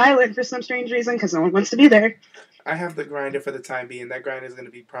in Rhode Island for some strange reason, because no one wants to be there. I have the grinder for the time being. That grinder is going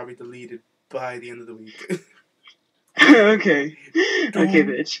to be probably deleted by the end of the week. Okay,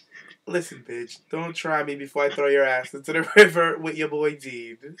 bitch. Listen, bitch. Don't try me before I throw your ass into the river with your boy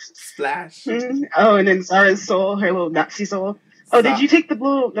Dean. Splash. Oh, and then Zara's soul, her little Nazi soul. Oh, did you take the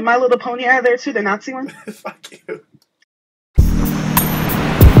My Little Pony out of there too, the Nazi one? Fuck you.